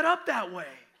not set up that way.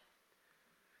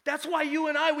 That's why you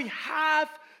and I, we have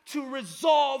to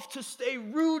resolve to stay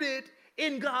rooted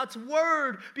in God's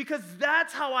word, because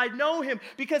that's how I know him.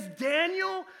 Because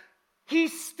Daniel, he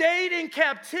stayed in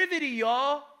captivity,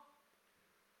 y'all.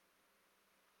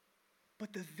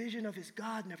 But the vision of his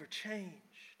God never changed.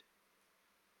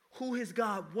 Who his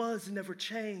God was never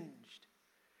changed.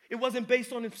 It wasn't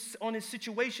based on his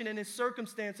situation and his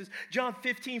circumstances. John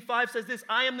 15:5 says this,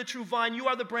 I am the true vine, you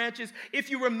are the branches. If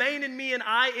you remain in me and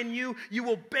I in you, you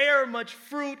will bear much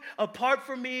fruit. Apart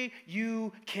from me,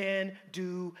 you can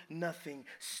do nothing.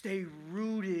 Stay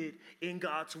rooted in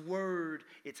God's word.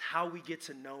 It's how we get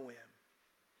to know him.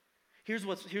 Here's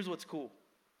what's cool.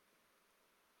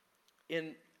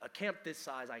 In a camp this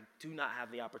size, I do not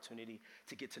have the opportunity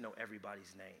to get to know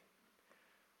everybody's name.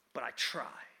 But I try.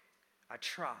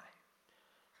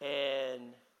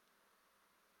 And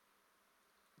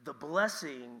the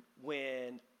blessing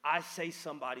when I say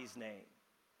somebody's name,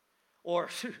 or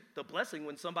the blessing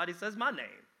when somebody says my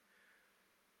name,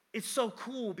 it's so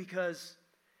cool because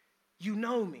you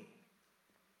know me.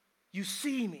 You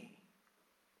see me.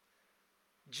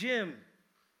 Jim,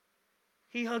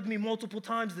 he hugged me multiple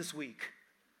times this week.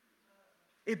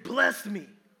 It blessed me.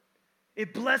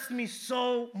 It blessed me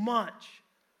so much.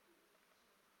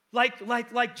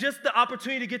 Like just the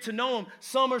opportunity to get to know him.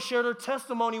 Summer shared her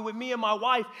testimony with me and my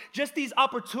wife. Just these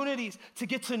opportunities to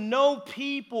get to know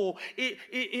people,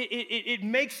 it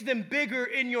makes them bigger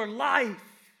in your life.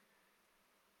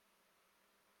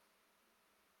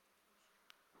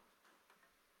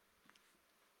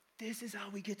 This is how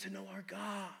we get to know our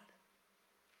God.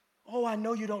 Oh, I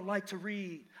know you don't like to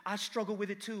read. I struggle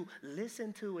with it too.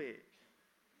 Listen to it.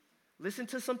 Listen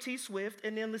to some T. Swift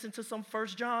and then listen to some 1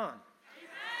 John.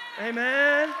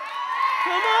 Amen.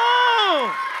 Come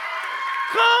on.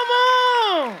 Come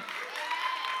on.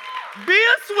 Be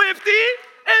a Swiftie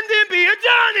and then be a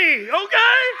Johnny,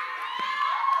 okay?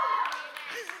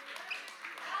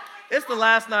 It's the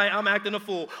last night. I'm acting a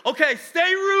fool. Okay,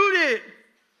 stay rooted.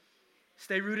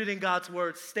 Stay rooted in God's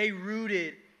word. Stay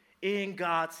rooted in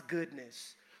God's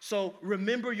goodness. So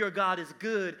remember your God is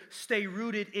good. Stay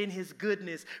rooted in his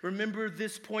goodness. Remember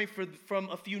this point from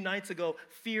a few nights ago.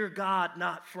 Fear God,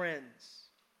 not friends.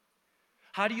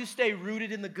 How do you stay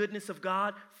rooted in the goodness of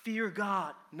God? Fear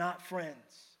God, not friends.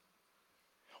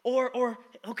 Or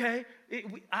okay,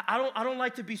 I don't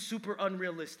like to be super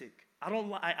unrealistic. I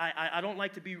don't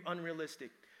like to be unrealistic.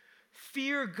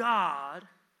 Fear God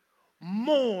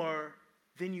more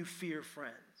than you fear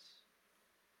friends.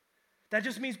 That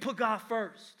just means put God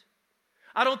first.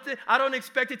 I don't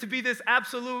expect it to be this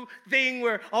absolute thing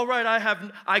where, all right,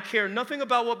 I care nothing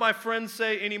about what my friends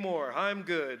say anymore. I'm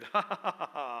good.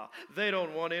 They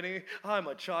don't want any. I'm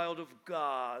a child of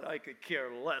God. I could care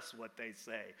less what they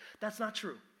say. That's not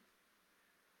true.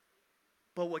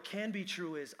 But what can be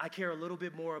true is I care a little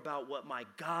bit more about what my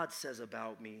God says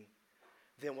about me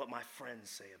than what my friends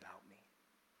say about me.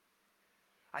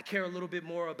 I care a little bit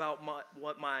more about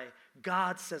what my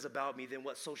God says about me than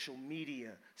what social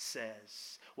media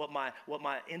says, what my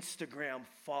Instagram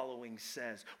following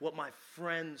says, what my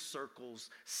friend circles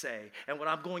say. And what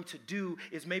I'm going to do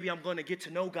is maybe I'm going to get to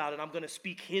know God and I'm going to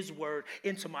speak his word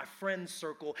into my friend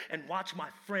circle and watch my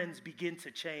friends begin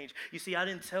to change. You see, I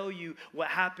didn't tell you what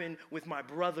happened with my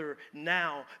brother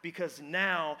now because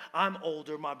now I'm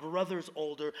older, my brother's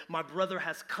older. My brother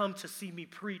has come to see me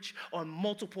preach on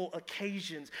multiple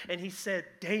occasions. And he said,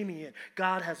 Damien,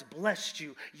 God has blessed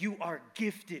you. You are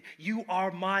gifted. You are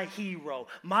my hero.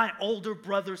 My older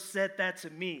brother said that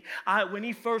to me. When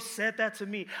he first said that to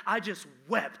me, I just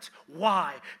wept.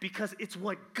 Why? Because it's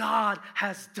what God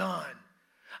has done.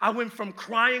 I went from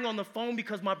crying on the phone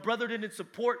because my brother didn't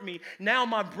support me. Now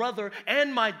my brother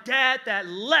and my dad that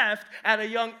left at a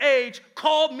young age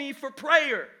called me for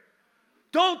prayer.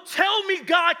 Don't tell me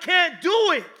God can't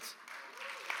do it.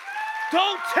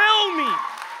 Don't tell me.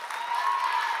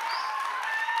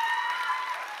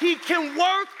 He can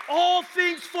work all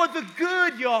things for the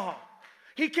good, y'all.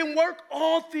 He can work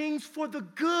all things for the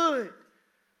good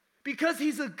because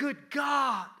he's a good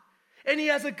God and he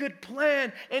has a good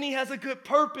plan and he has a good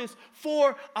purpose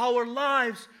for our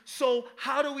lives. So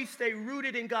how do we stay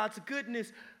rooted in God's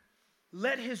goodness?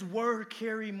 Let his word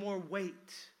carry more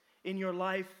weight in your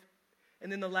life.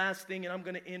 And then the last thing, and I'm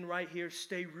going to end right here,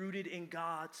 stay rooted in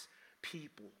God's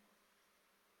people.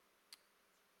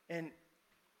 And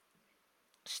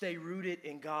stay rooted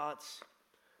in God's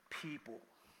people.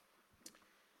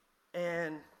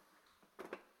 And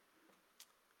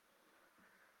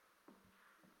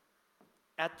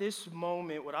at this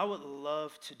moment, what I would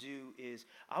love to do is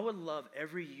I would love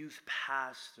every youth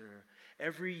pastor,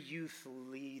 every youth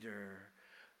leader,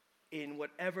 in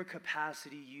whatever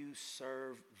capacity you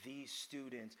serve these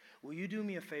students, will you do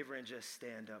me a favor and just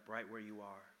stand up right where you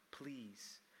are?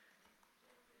 Please.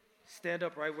 Stand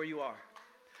up right where you are.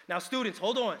 Now, students,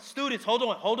 hold on. Students, hold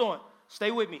on.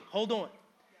 Stay with me. Hold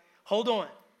on.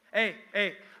 Hey,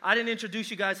 I didn't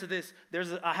introduce you guys to this.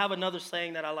 I have another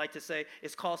saying that I like to say.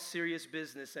 It's called serious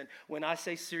business. And when I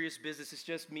say serious business, it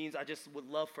just means I just would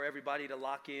love for everybody to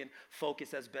lock in,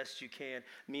 focus as best you can,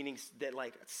 meaning that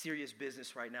like serious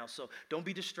business right now. So don't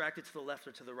be distracted to the left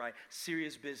or to the right.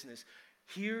 Serious business.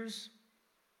 Here's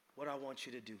what I want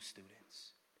you to do,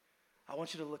 students. I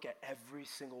want you to look at every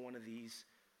single one of these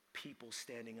people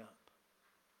standing up.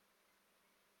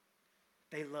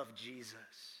 They love Jesus.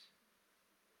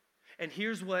 And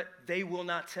here's what they will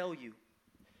not tell you.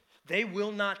 They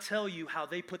will not tell you how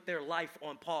they put their life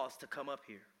on pause to come up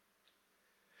here.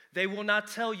 They will not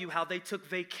tell you how they took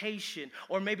vacation,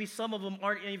 or maybe some of them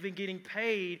aren't even getting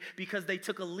paid because they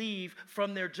took a leave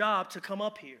from their job to come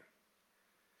up here.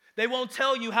 They won't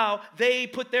tell you how they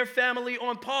put their family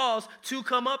on pause to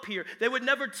come up here. They would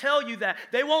never tell you that.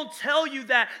 They won't tell you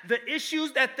that the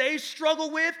issues that they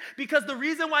struggle with, because the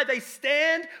reason why they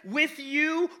stand with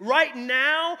you right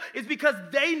now is because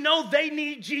they know they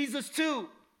need Jesus too.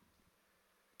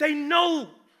 They know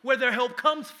where their help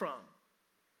comes from.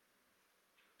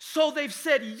 So they've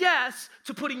said yes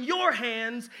to putting your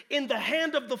hands in the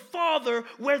hand of the Father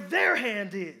where their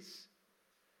hand is.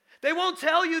 They won't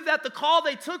tell you that the call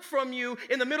they took from you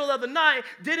in the middle of the night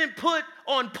didn't put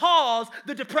on pause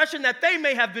the depression that they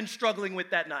may have been struggling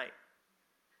with that night.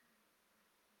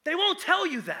 They won't tell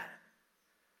you that.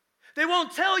 They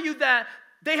won't tell you that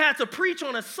they had to preach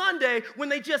on a Sunday when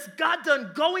they just got done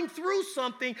going through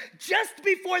something just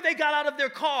before they got out of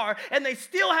their car, and they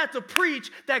still had to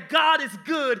preach that God is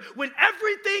good when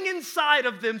everything inside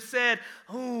of them said,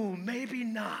 oh, maybe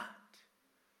not.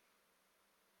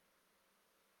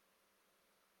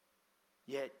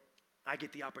 Yet, I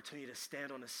get the opportunity to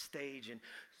stand on a stage and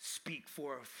speak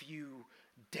for a few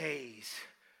days.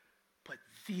 But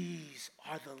these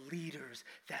are the leaders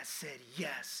that said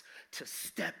yes to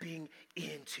stepping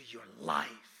into your life,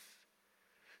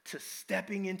 to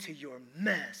stepping into your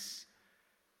mess,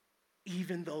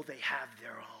 even though they have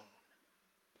their own.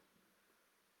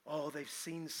 Oh, they've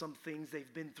seen some things,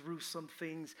 they've been through some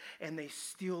things, and they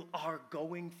still are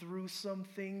going through some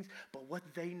things. But what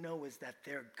they know is that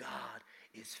their God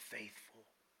is faithful.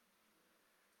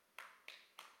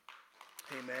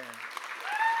 Amen.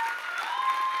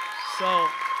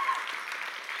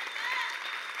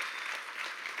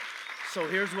 So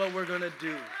here's what we're going to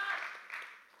do.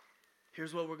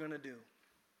 Here's what we're going to do.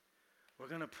 We're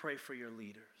going to pray for your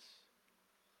leaders.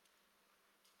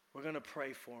 We're going to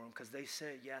pray for them because they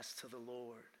said yes to the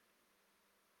Lord.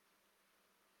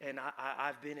 And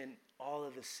I've been in all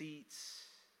of the seats.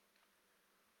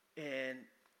 And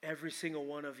every single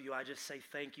one of you, I just say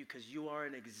thank you because you are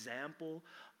an example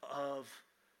of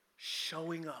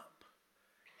showing up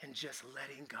and just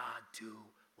letting God do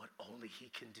what only He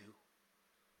can do.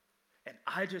 And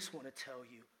I just want to tell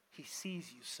you, He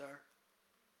sees you, sir.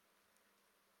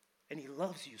 And He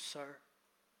loves you, sir.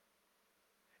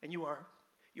 And you are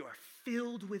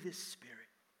filled with His Spirit.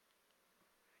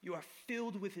 You are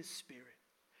filled with His Spirit.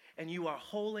 And you are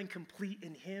whole and complete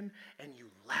in Him, and you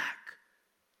lack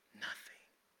nothing.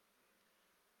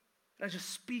 And I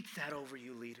just speak that over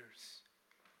you, leaders.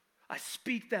 I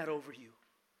speak that over you.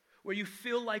 Where you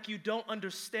feel like you don't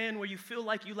understand, where you feel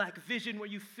like you lack vision, where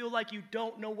you feel like you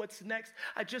don't know what's next,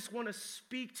 I just want to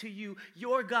speak to you.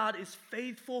 Your God is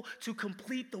faithful to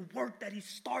complete the work that He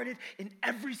started in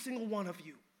every single one of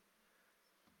you.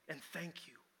 And thank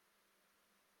you.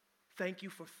 Thank you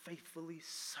for faithfully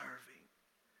serving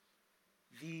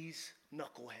these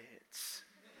knuckleheads.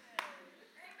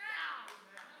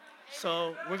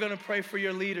 So we're going to pray for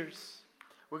your leaders.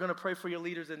 We're going to pray for your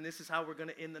leaders, and this is how we're going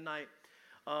to end the night.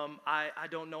 I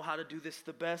don't know how to do this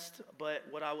the best, but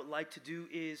what I would like to do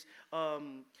is,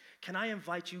 can I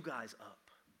invite you guys up?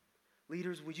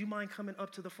 Leaders, would you mind coming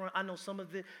up to the front? I know some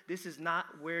of this is not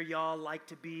where y'all like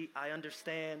to be. I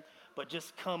understand, but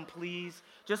just come, please.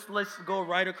 Just let's go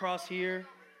right across here.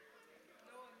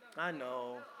 I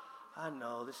know.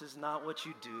 This is not what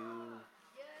you do.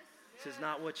 This is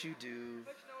not what you do.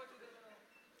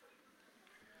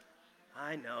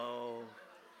 I know.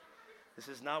 This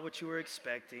is not what you were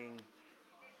expecting.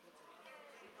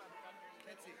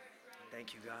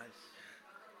 Thank you, guys.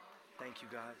 Thank you,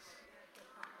 guys.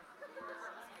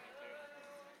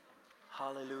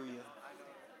 Hallelujah.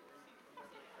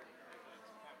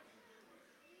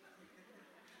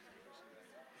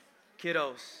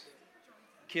 Kiddos.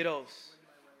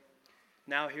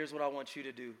 Now here's what I want you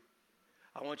to do.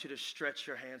 I want you to stretch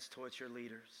your hands towards your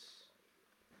leaders.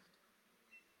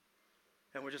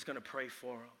 And we're just going to pray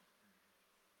for them.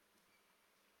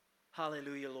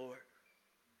 Hallelujah, Lord.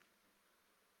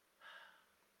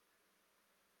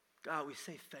 God, we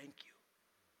say thank you.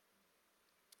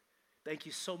 Thank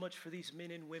you so much for these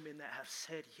men and women that have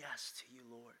said yes to you,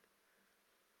 Lord.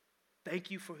 Thank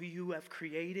you for who you have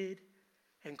created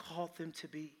and called them to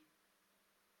be.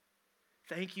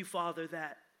 Thank you, Father,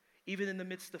 that even in the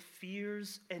midst of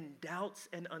fears and doubts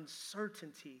and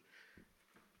uncertainty,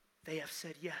 they have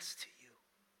said yes to you.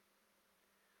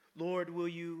 Lord, will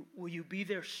you be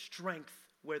their strength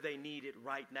where they need it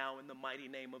right now in the mighty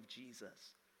name of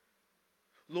Jesus?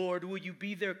 Lord, will you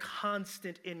be their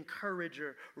constant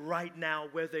encourager right now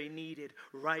where they need it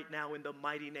right now in the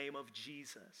mighty name of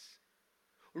Jesus?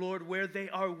 Lord, where they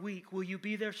are weak, will you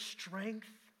be their strength?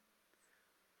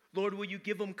 Lord, will you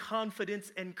give them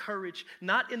confidence and courage,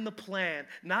 not in the plan,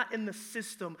 not in the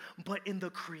system, but in the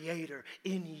Creator,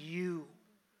 in you.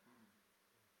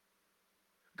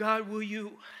 God, will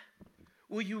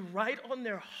you write on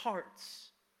their hearts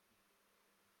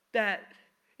that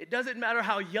it doesn't matter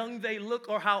how young they look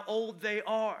or how old they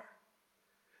are,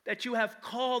 that you have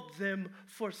called them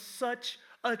for such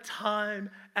a time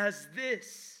as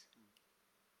this.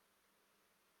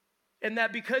 And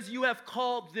that because you have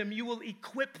called them, you will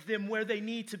equip them where they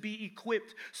need to be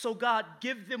equipped. So God,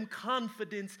 give them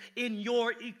confidence in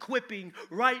your equipping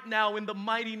right now in the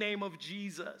mighty name of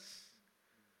Jesus.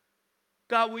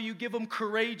 God, will you give them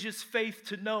courageous faith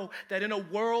to know that in a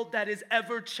world that is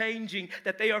ever changing,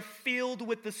 that they are filled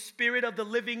with the Spirit of the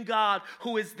living God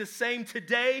who is the same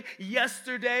today,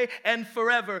 yesterday, and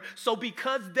forever. So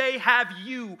because they have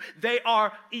you, they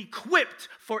are equipped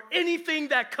for anything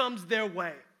that comes their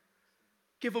way.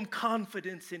 Give them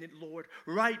confidence in it, Lord,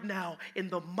 right now in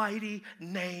the mighty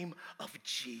name of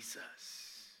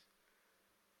Jesus.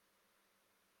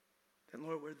 And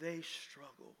Lord, where they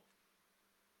struggle,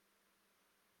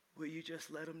 will you just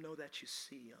let them know that you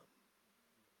see them,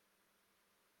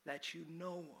 that you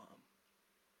know them,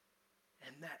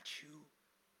 and that you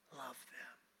love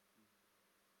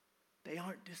them? They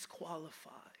aren't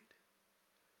disqualified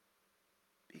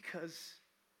because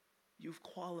you've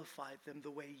qualified them the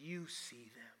way you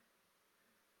see them.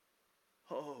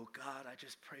 Oh, God, I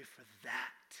just pray for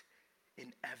that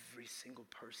in every single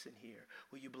person here.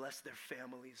 Will you bless their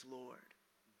families, Lord?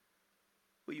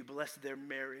 Will you bless their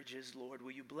marriages, Lord?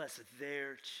 Will you bless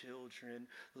their children,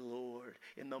 Lord?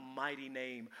 In the mighty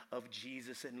name of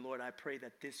Jesus. And Lord, I pray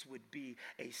that this would be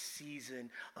a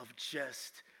season of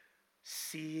just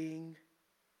seeing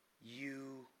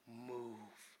you move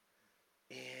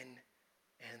in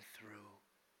and through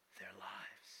their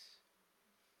lives.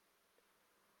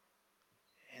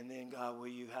 And then, God, will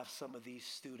you have some of these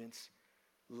students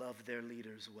love their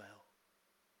leaders well?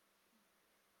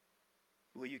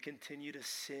 Will you continue to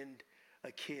send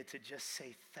a kid to just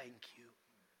say thank you?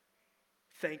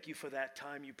 Thank you for that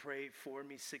time you prayed for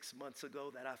me 6 months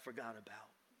ago that I forgot about.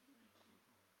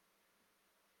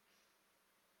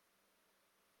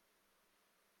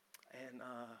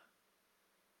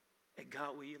 And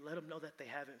God, will you let them know that they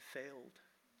haven't failed?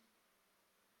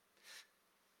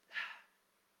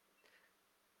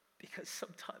 Because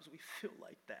sometimes we feel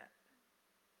like that.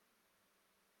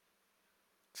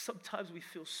 Sometimes we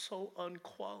feel so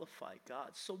unqualified,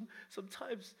 God.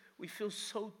 Sometimes we feel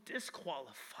so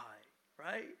disqualified,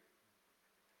 right?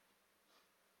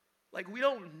 Like we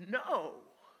don't know.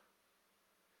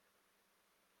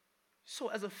 So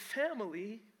as a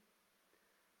family,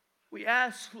 we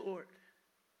ask, Lord,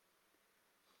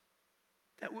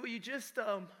 that will you just,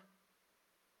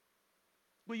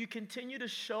 will you continue to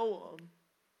show them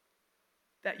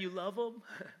that you love them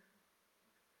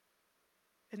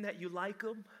and that you like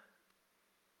them?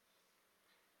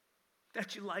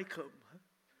 That you like them.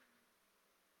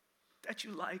 That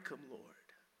you like them, Lord.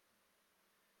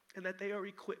 And that they are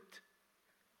equipped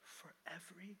for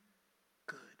every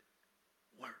good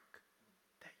work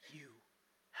that you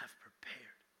have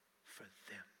prepared for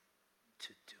them to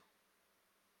do.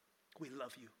 We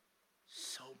love you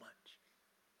so much.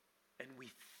 And we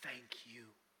thank you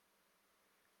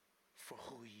for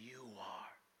who you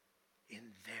are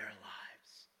in their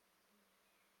lives.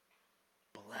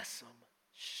 Bless them,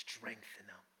 strengthen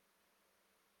them.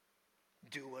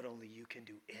 Do what only you can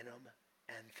do in them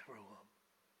and through them.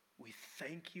 We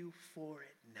thank you for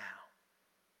it now.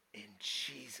 In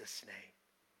Jesus'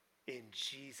 name. In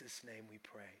Jesus' name we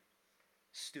pray.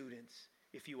 Students,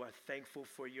 if you are thankful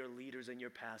for your leaders and your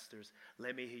pastors,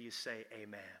 let me hear you say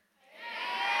amen.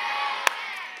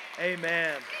 Amen.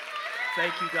 Amen.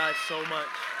 Thank you guys so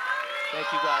much. Thank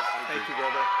you guys. Thank you,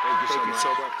 brother. Thank you so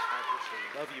much. I appreciate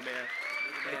it. Love you, man.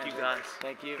 Thank you guys.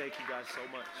 Thank you. Thank you guys so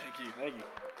much. Thank you. Thank you.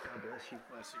 God bless you.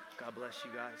 Bless you. God bless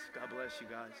you guys. God bless you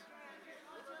guys.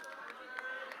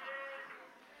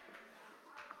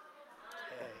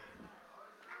 Hey.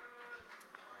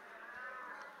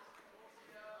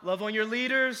 Love on your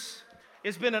leaders.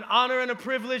 It's been an honor and a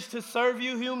privilege to serve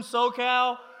you, Hume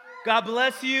SoCal. God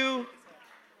bless you.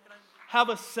 Have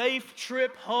a safe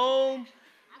trip home.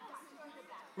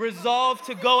 Resolve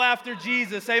to go after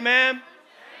Jesus. Amen? Amen.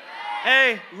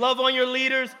 Hey, love on your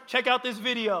leaders. Check out this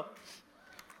video.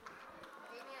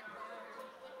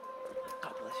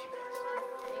 God bless you guys.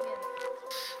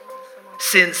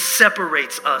 Sin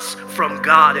separates us from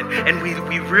God, and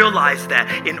we realize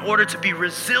that in order to be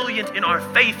resilient in our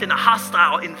faith in a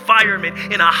hostile environment,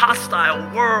 in a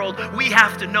hostile world, we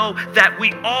have to know that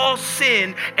we all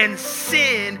sin, and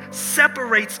sin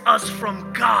separates us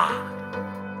from God.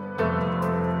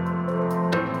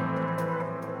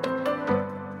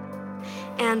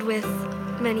 And with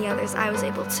many others, I was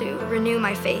able to renew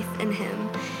my faith in him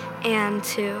and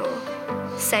to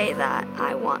say that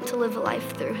I want to live a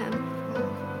life through him.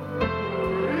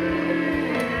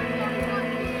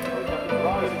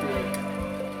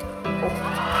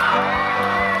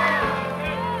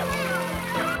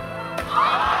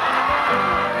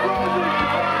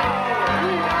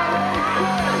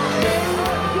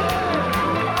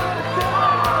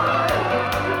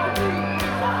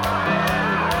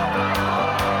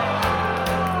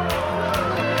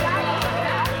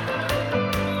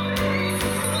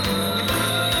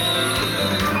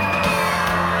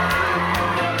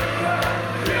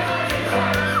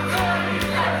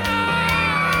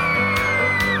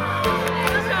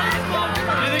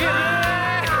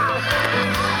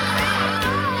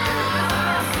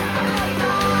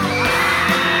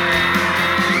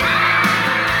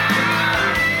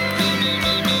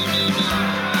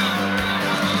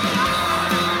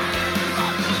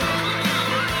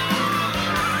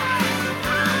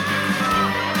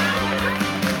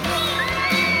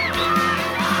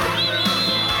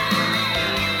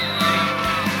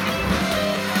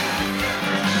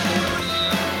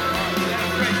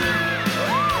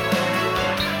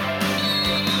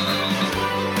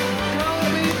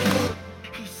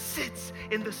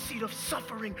 In the seat of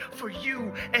suffering for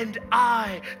you and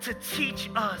I, to teach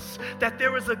us that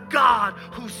there is a God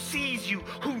who sees you,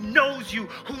 who knows you,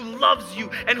 who loves you,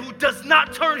 and who does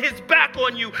not turn his back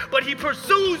on you, but he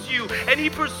pursues you, and he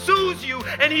pursues you,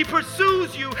 and he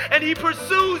pursues you, and he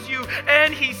pursues you,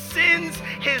 and he sends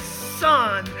his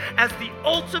son as the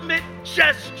ultimate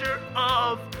gesture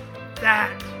of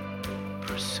that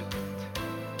pursuit.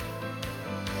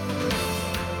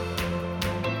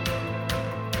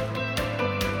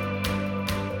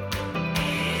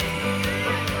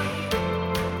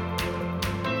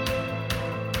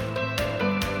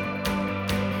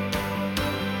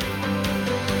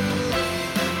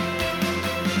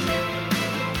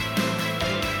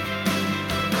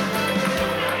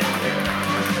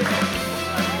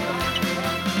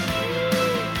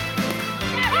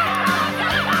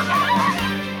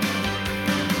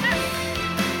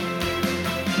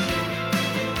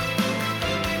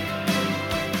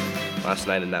 Last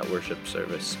night in that worship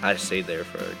service, I stayed there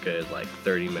for a good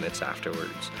 30 minutes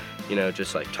afterwards,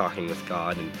 just talking with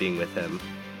God and being with him.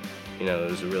 It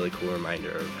was a really cool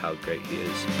reminder of how great he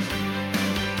is.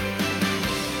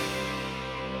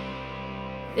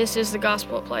 This is the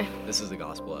gospel at play. This is the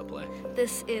gospel at play.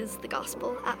 This is the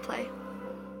gospel at play.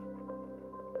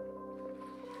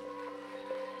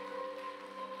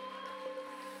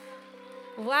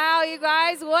 Wow, you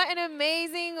guys, what an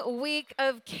amazing week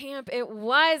of camp it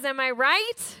was. Am I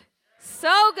right?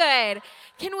 So good.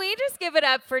 Can we just give it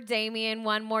up for Damien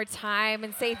one more time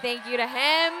and say thank you to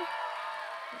him?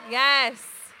 Yes.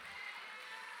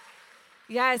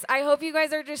 Yes, I hope you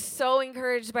guys are just so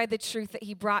encouraged by the truth that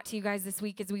he brought to you guys this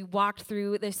week as we walked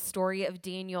through this story of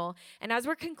Daniel. And as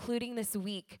we're concluding this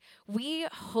week, we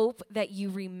hope that you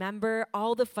remember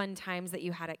all the fun times that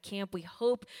you had at camp. We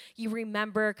hope you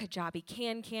remember Kajabi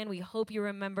Can. We hope you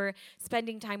remember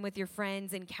spending time with your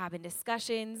friends in cabin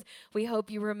discussions. We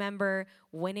hope you remember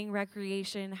winning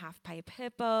recreation, half-pipe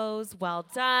hippos. Well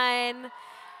done.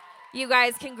 You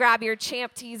guys can grab your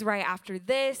champ tees right after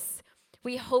this.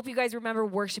 We hope you guys remember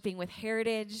worshiping with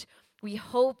Heritage. We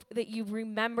hope that you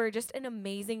remember just an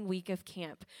amazing week of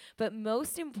camp. But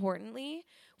most importantly,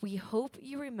 we hope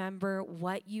you remember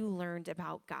what you learned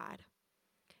about God.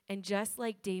 And just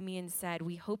like Damien said,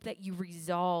 we hope that you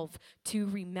resolve to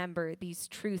remember these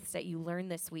truths that you learned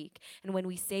this week. And when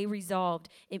we say resolved,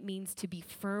 it means to be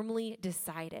firmly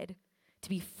decided. To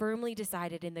be firmly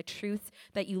decided in the truths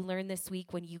that you learned this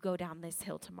week when you go down this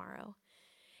hill tomorrow.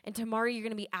 And tomorrow you're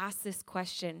going to be asked this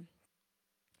question: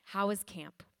 how was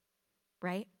camp?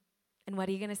 Right? And what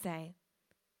are you going to say?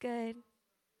 Good.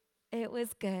 It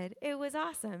was good. It was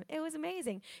awesome. It was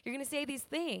amazing. You're going to say these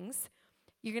things.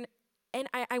 And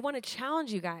I want to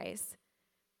challenge you guys.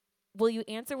 Will you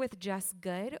answer with just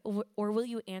good, or will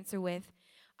you answer with,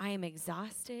 I am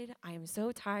exhausted. I am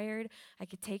so tired. I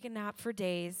could take a nap for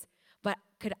days, but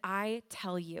could I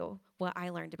tell you what I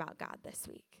learned about God this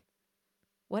week?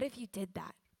 What if you did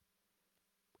that?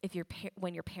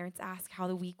 When your parents ask how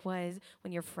the week was,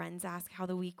 when your friends ask how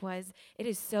the week was, it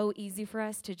is so easy for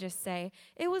us to just say,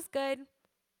 it was good,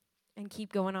 and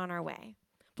keep going on our way.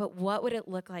 But what would it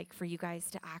look like for you guys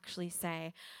to actually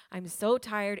say, I'm so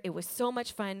tired, it was so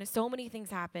much fun, so many things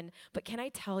happened, but can I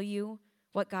tell you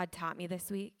what God taught me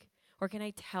this week? Or can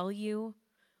I tell you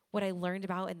what I learned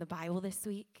about in the Bible this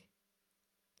week?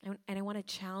 And I want to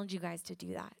challenge you guys to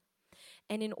do that.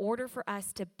 And in order for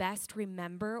us to best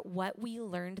remember what we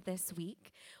learned this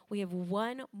week, we have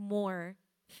one more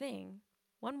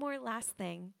last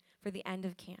thing for the end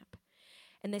of camp.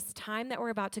 And this time that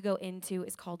we're about to go into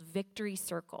is called Victory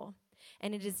Circle.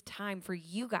 And it is time for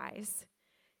you guys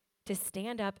to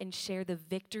stand up and share the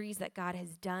victories that God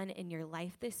has done in your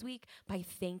life this week by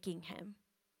thanking him.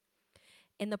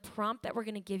 And the prompt that we're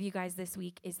going to give you guys this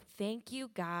week is thank you,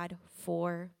 God,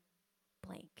 for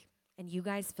blank. And you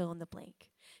guys fill in the blank.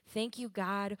 Thank you,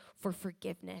 God, for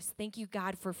forgiveness. Thank you,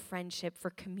 God, for friendship, for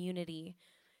community.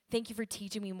 Thank you for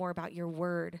teaching me more about your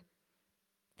word.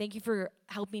 Thank you for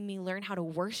helping me learn how to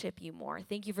worship you more.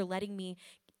 Thank you for letting me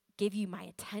give you my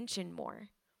attention more.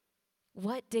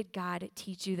 What did God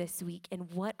teach you this week,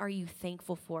 and what are you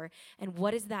thankful for? And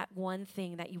what is that one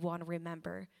thing that you want to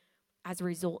remember as a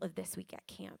result of this week at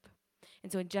camp?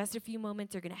 And so in just a few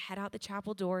moments, you're going to head out the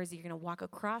chapel doors. You're going to walk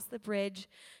across the bridge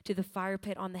to the fire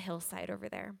pit on the hillside over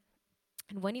there.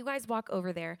 And when you guys walk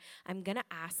over there, I'm going to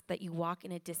ask that you walk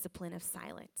in a discipline of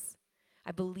silence.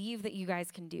 I believe that you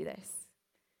guys can do this.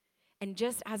 And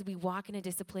just as we walk in a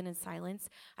discipline and silence,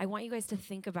 I want you guys to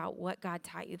think about what God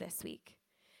taught you this week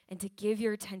and to give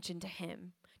your attention to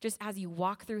him. Just as you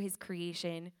walk through his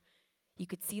creation, you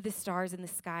could see the stars in the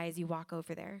sky as you walk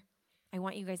over there. I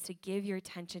want you guys to give your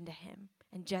attention to him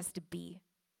and just be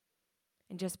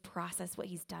and just process what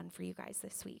he's done for you guys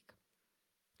this week.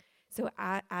 So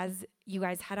as you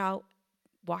guys head out,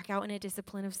 walk out in a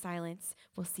discipline of silence,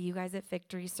 we'll see you guys at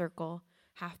Victory Circle.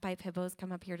 Half-pipe hippos,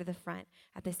 come up here to the front.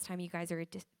 At this time, you guys are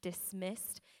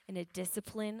dismissed in a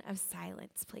discipline of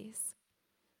silence, please.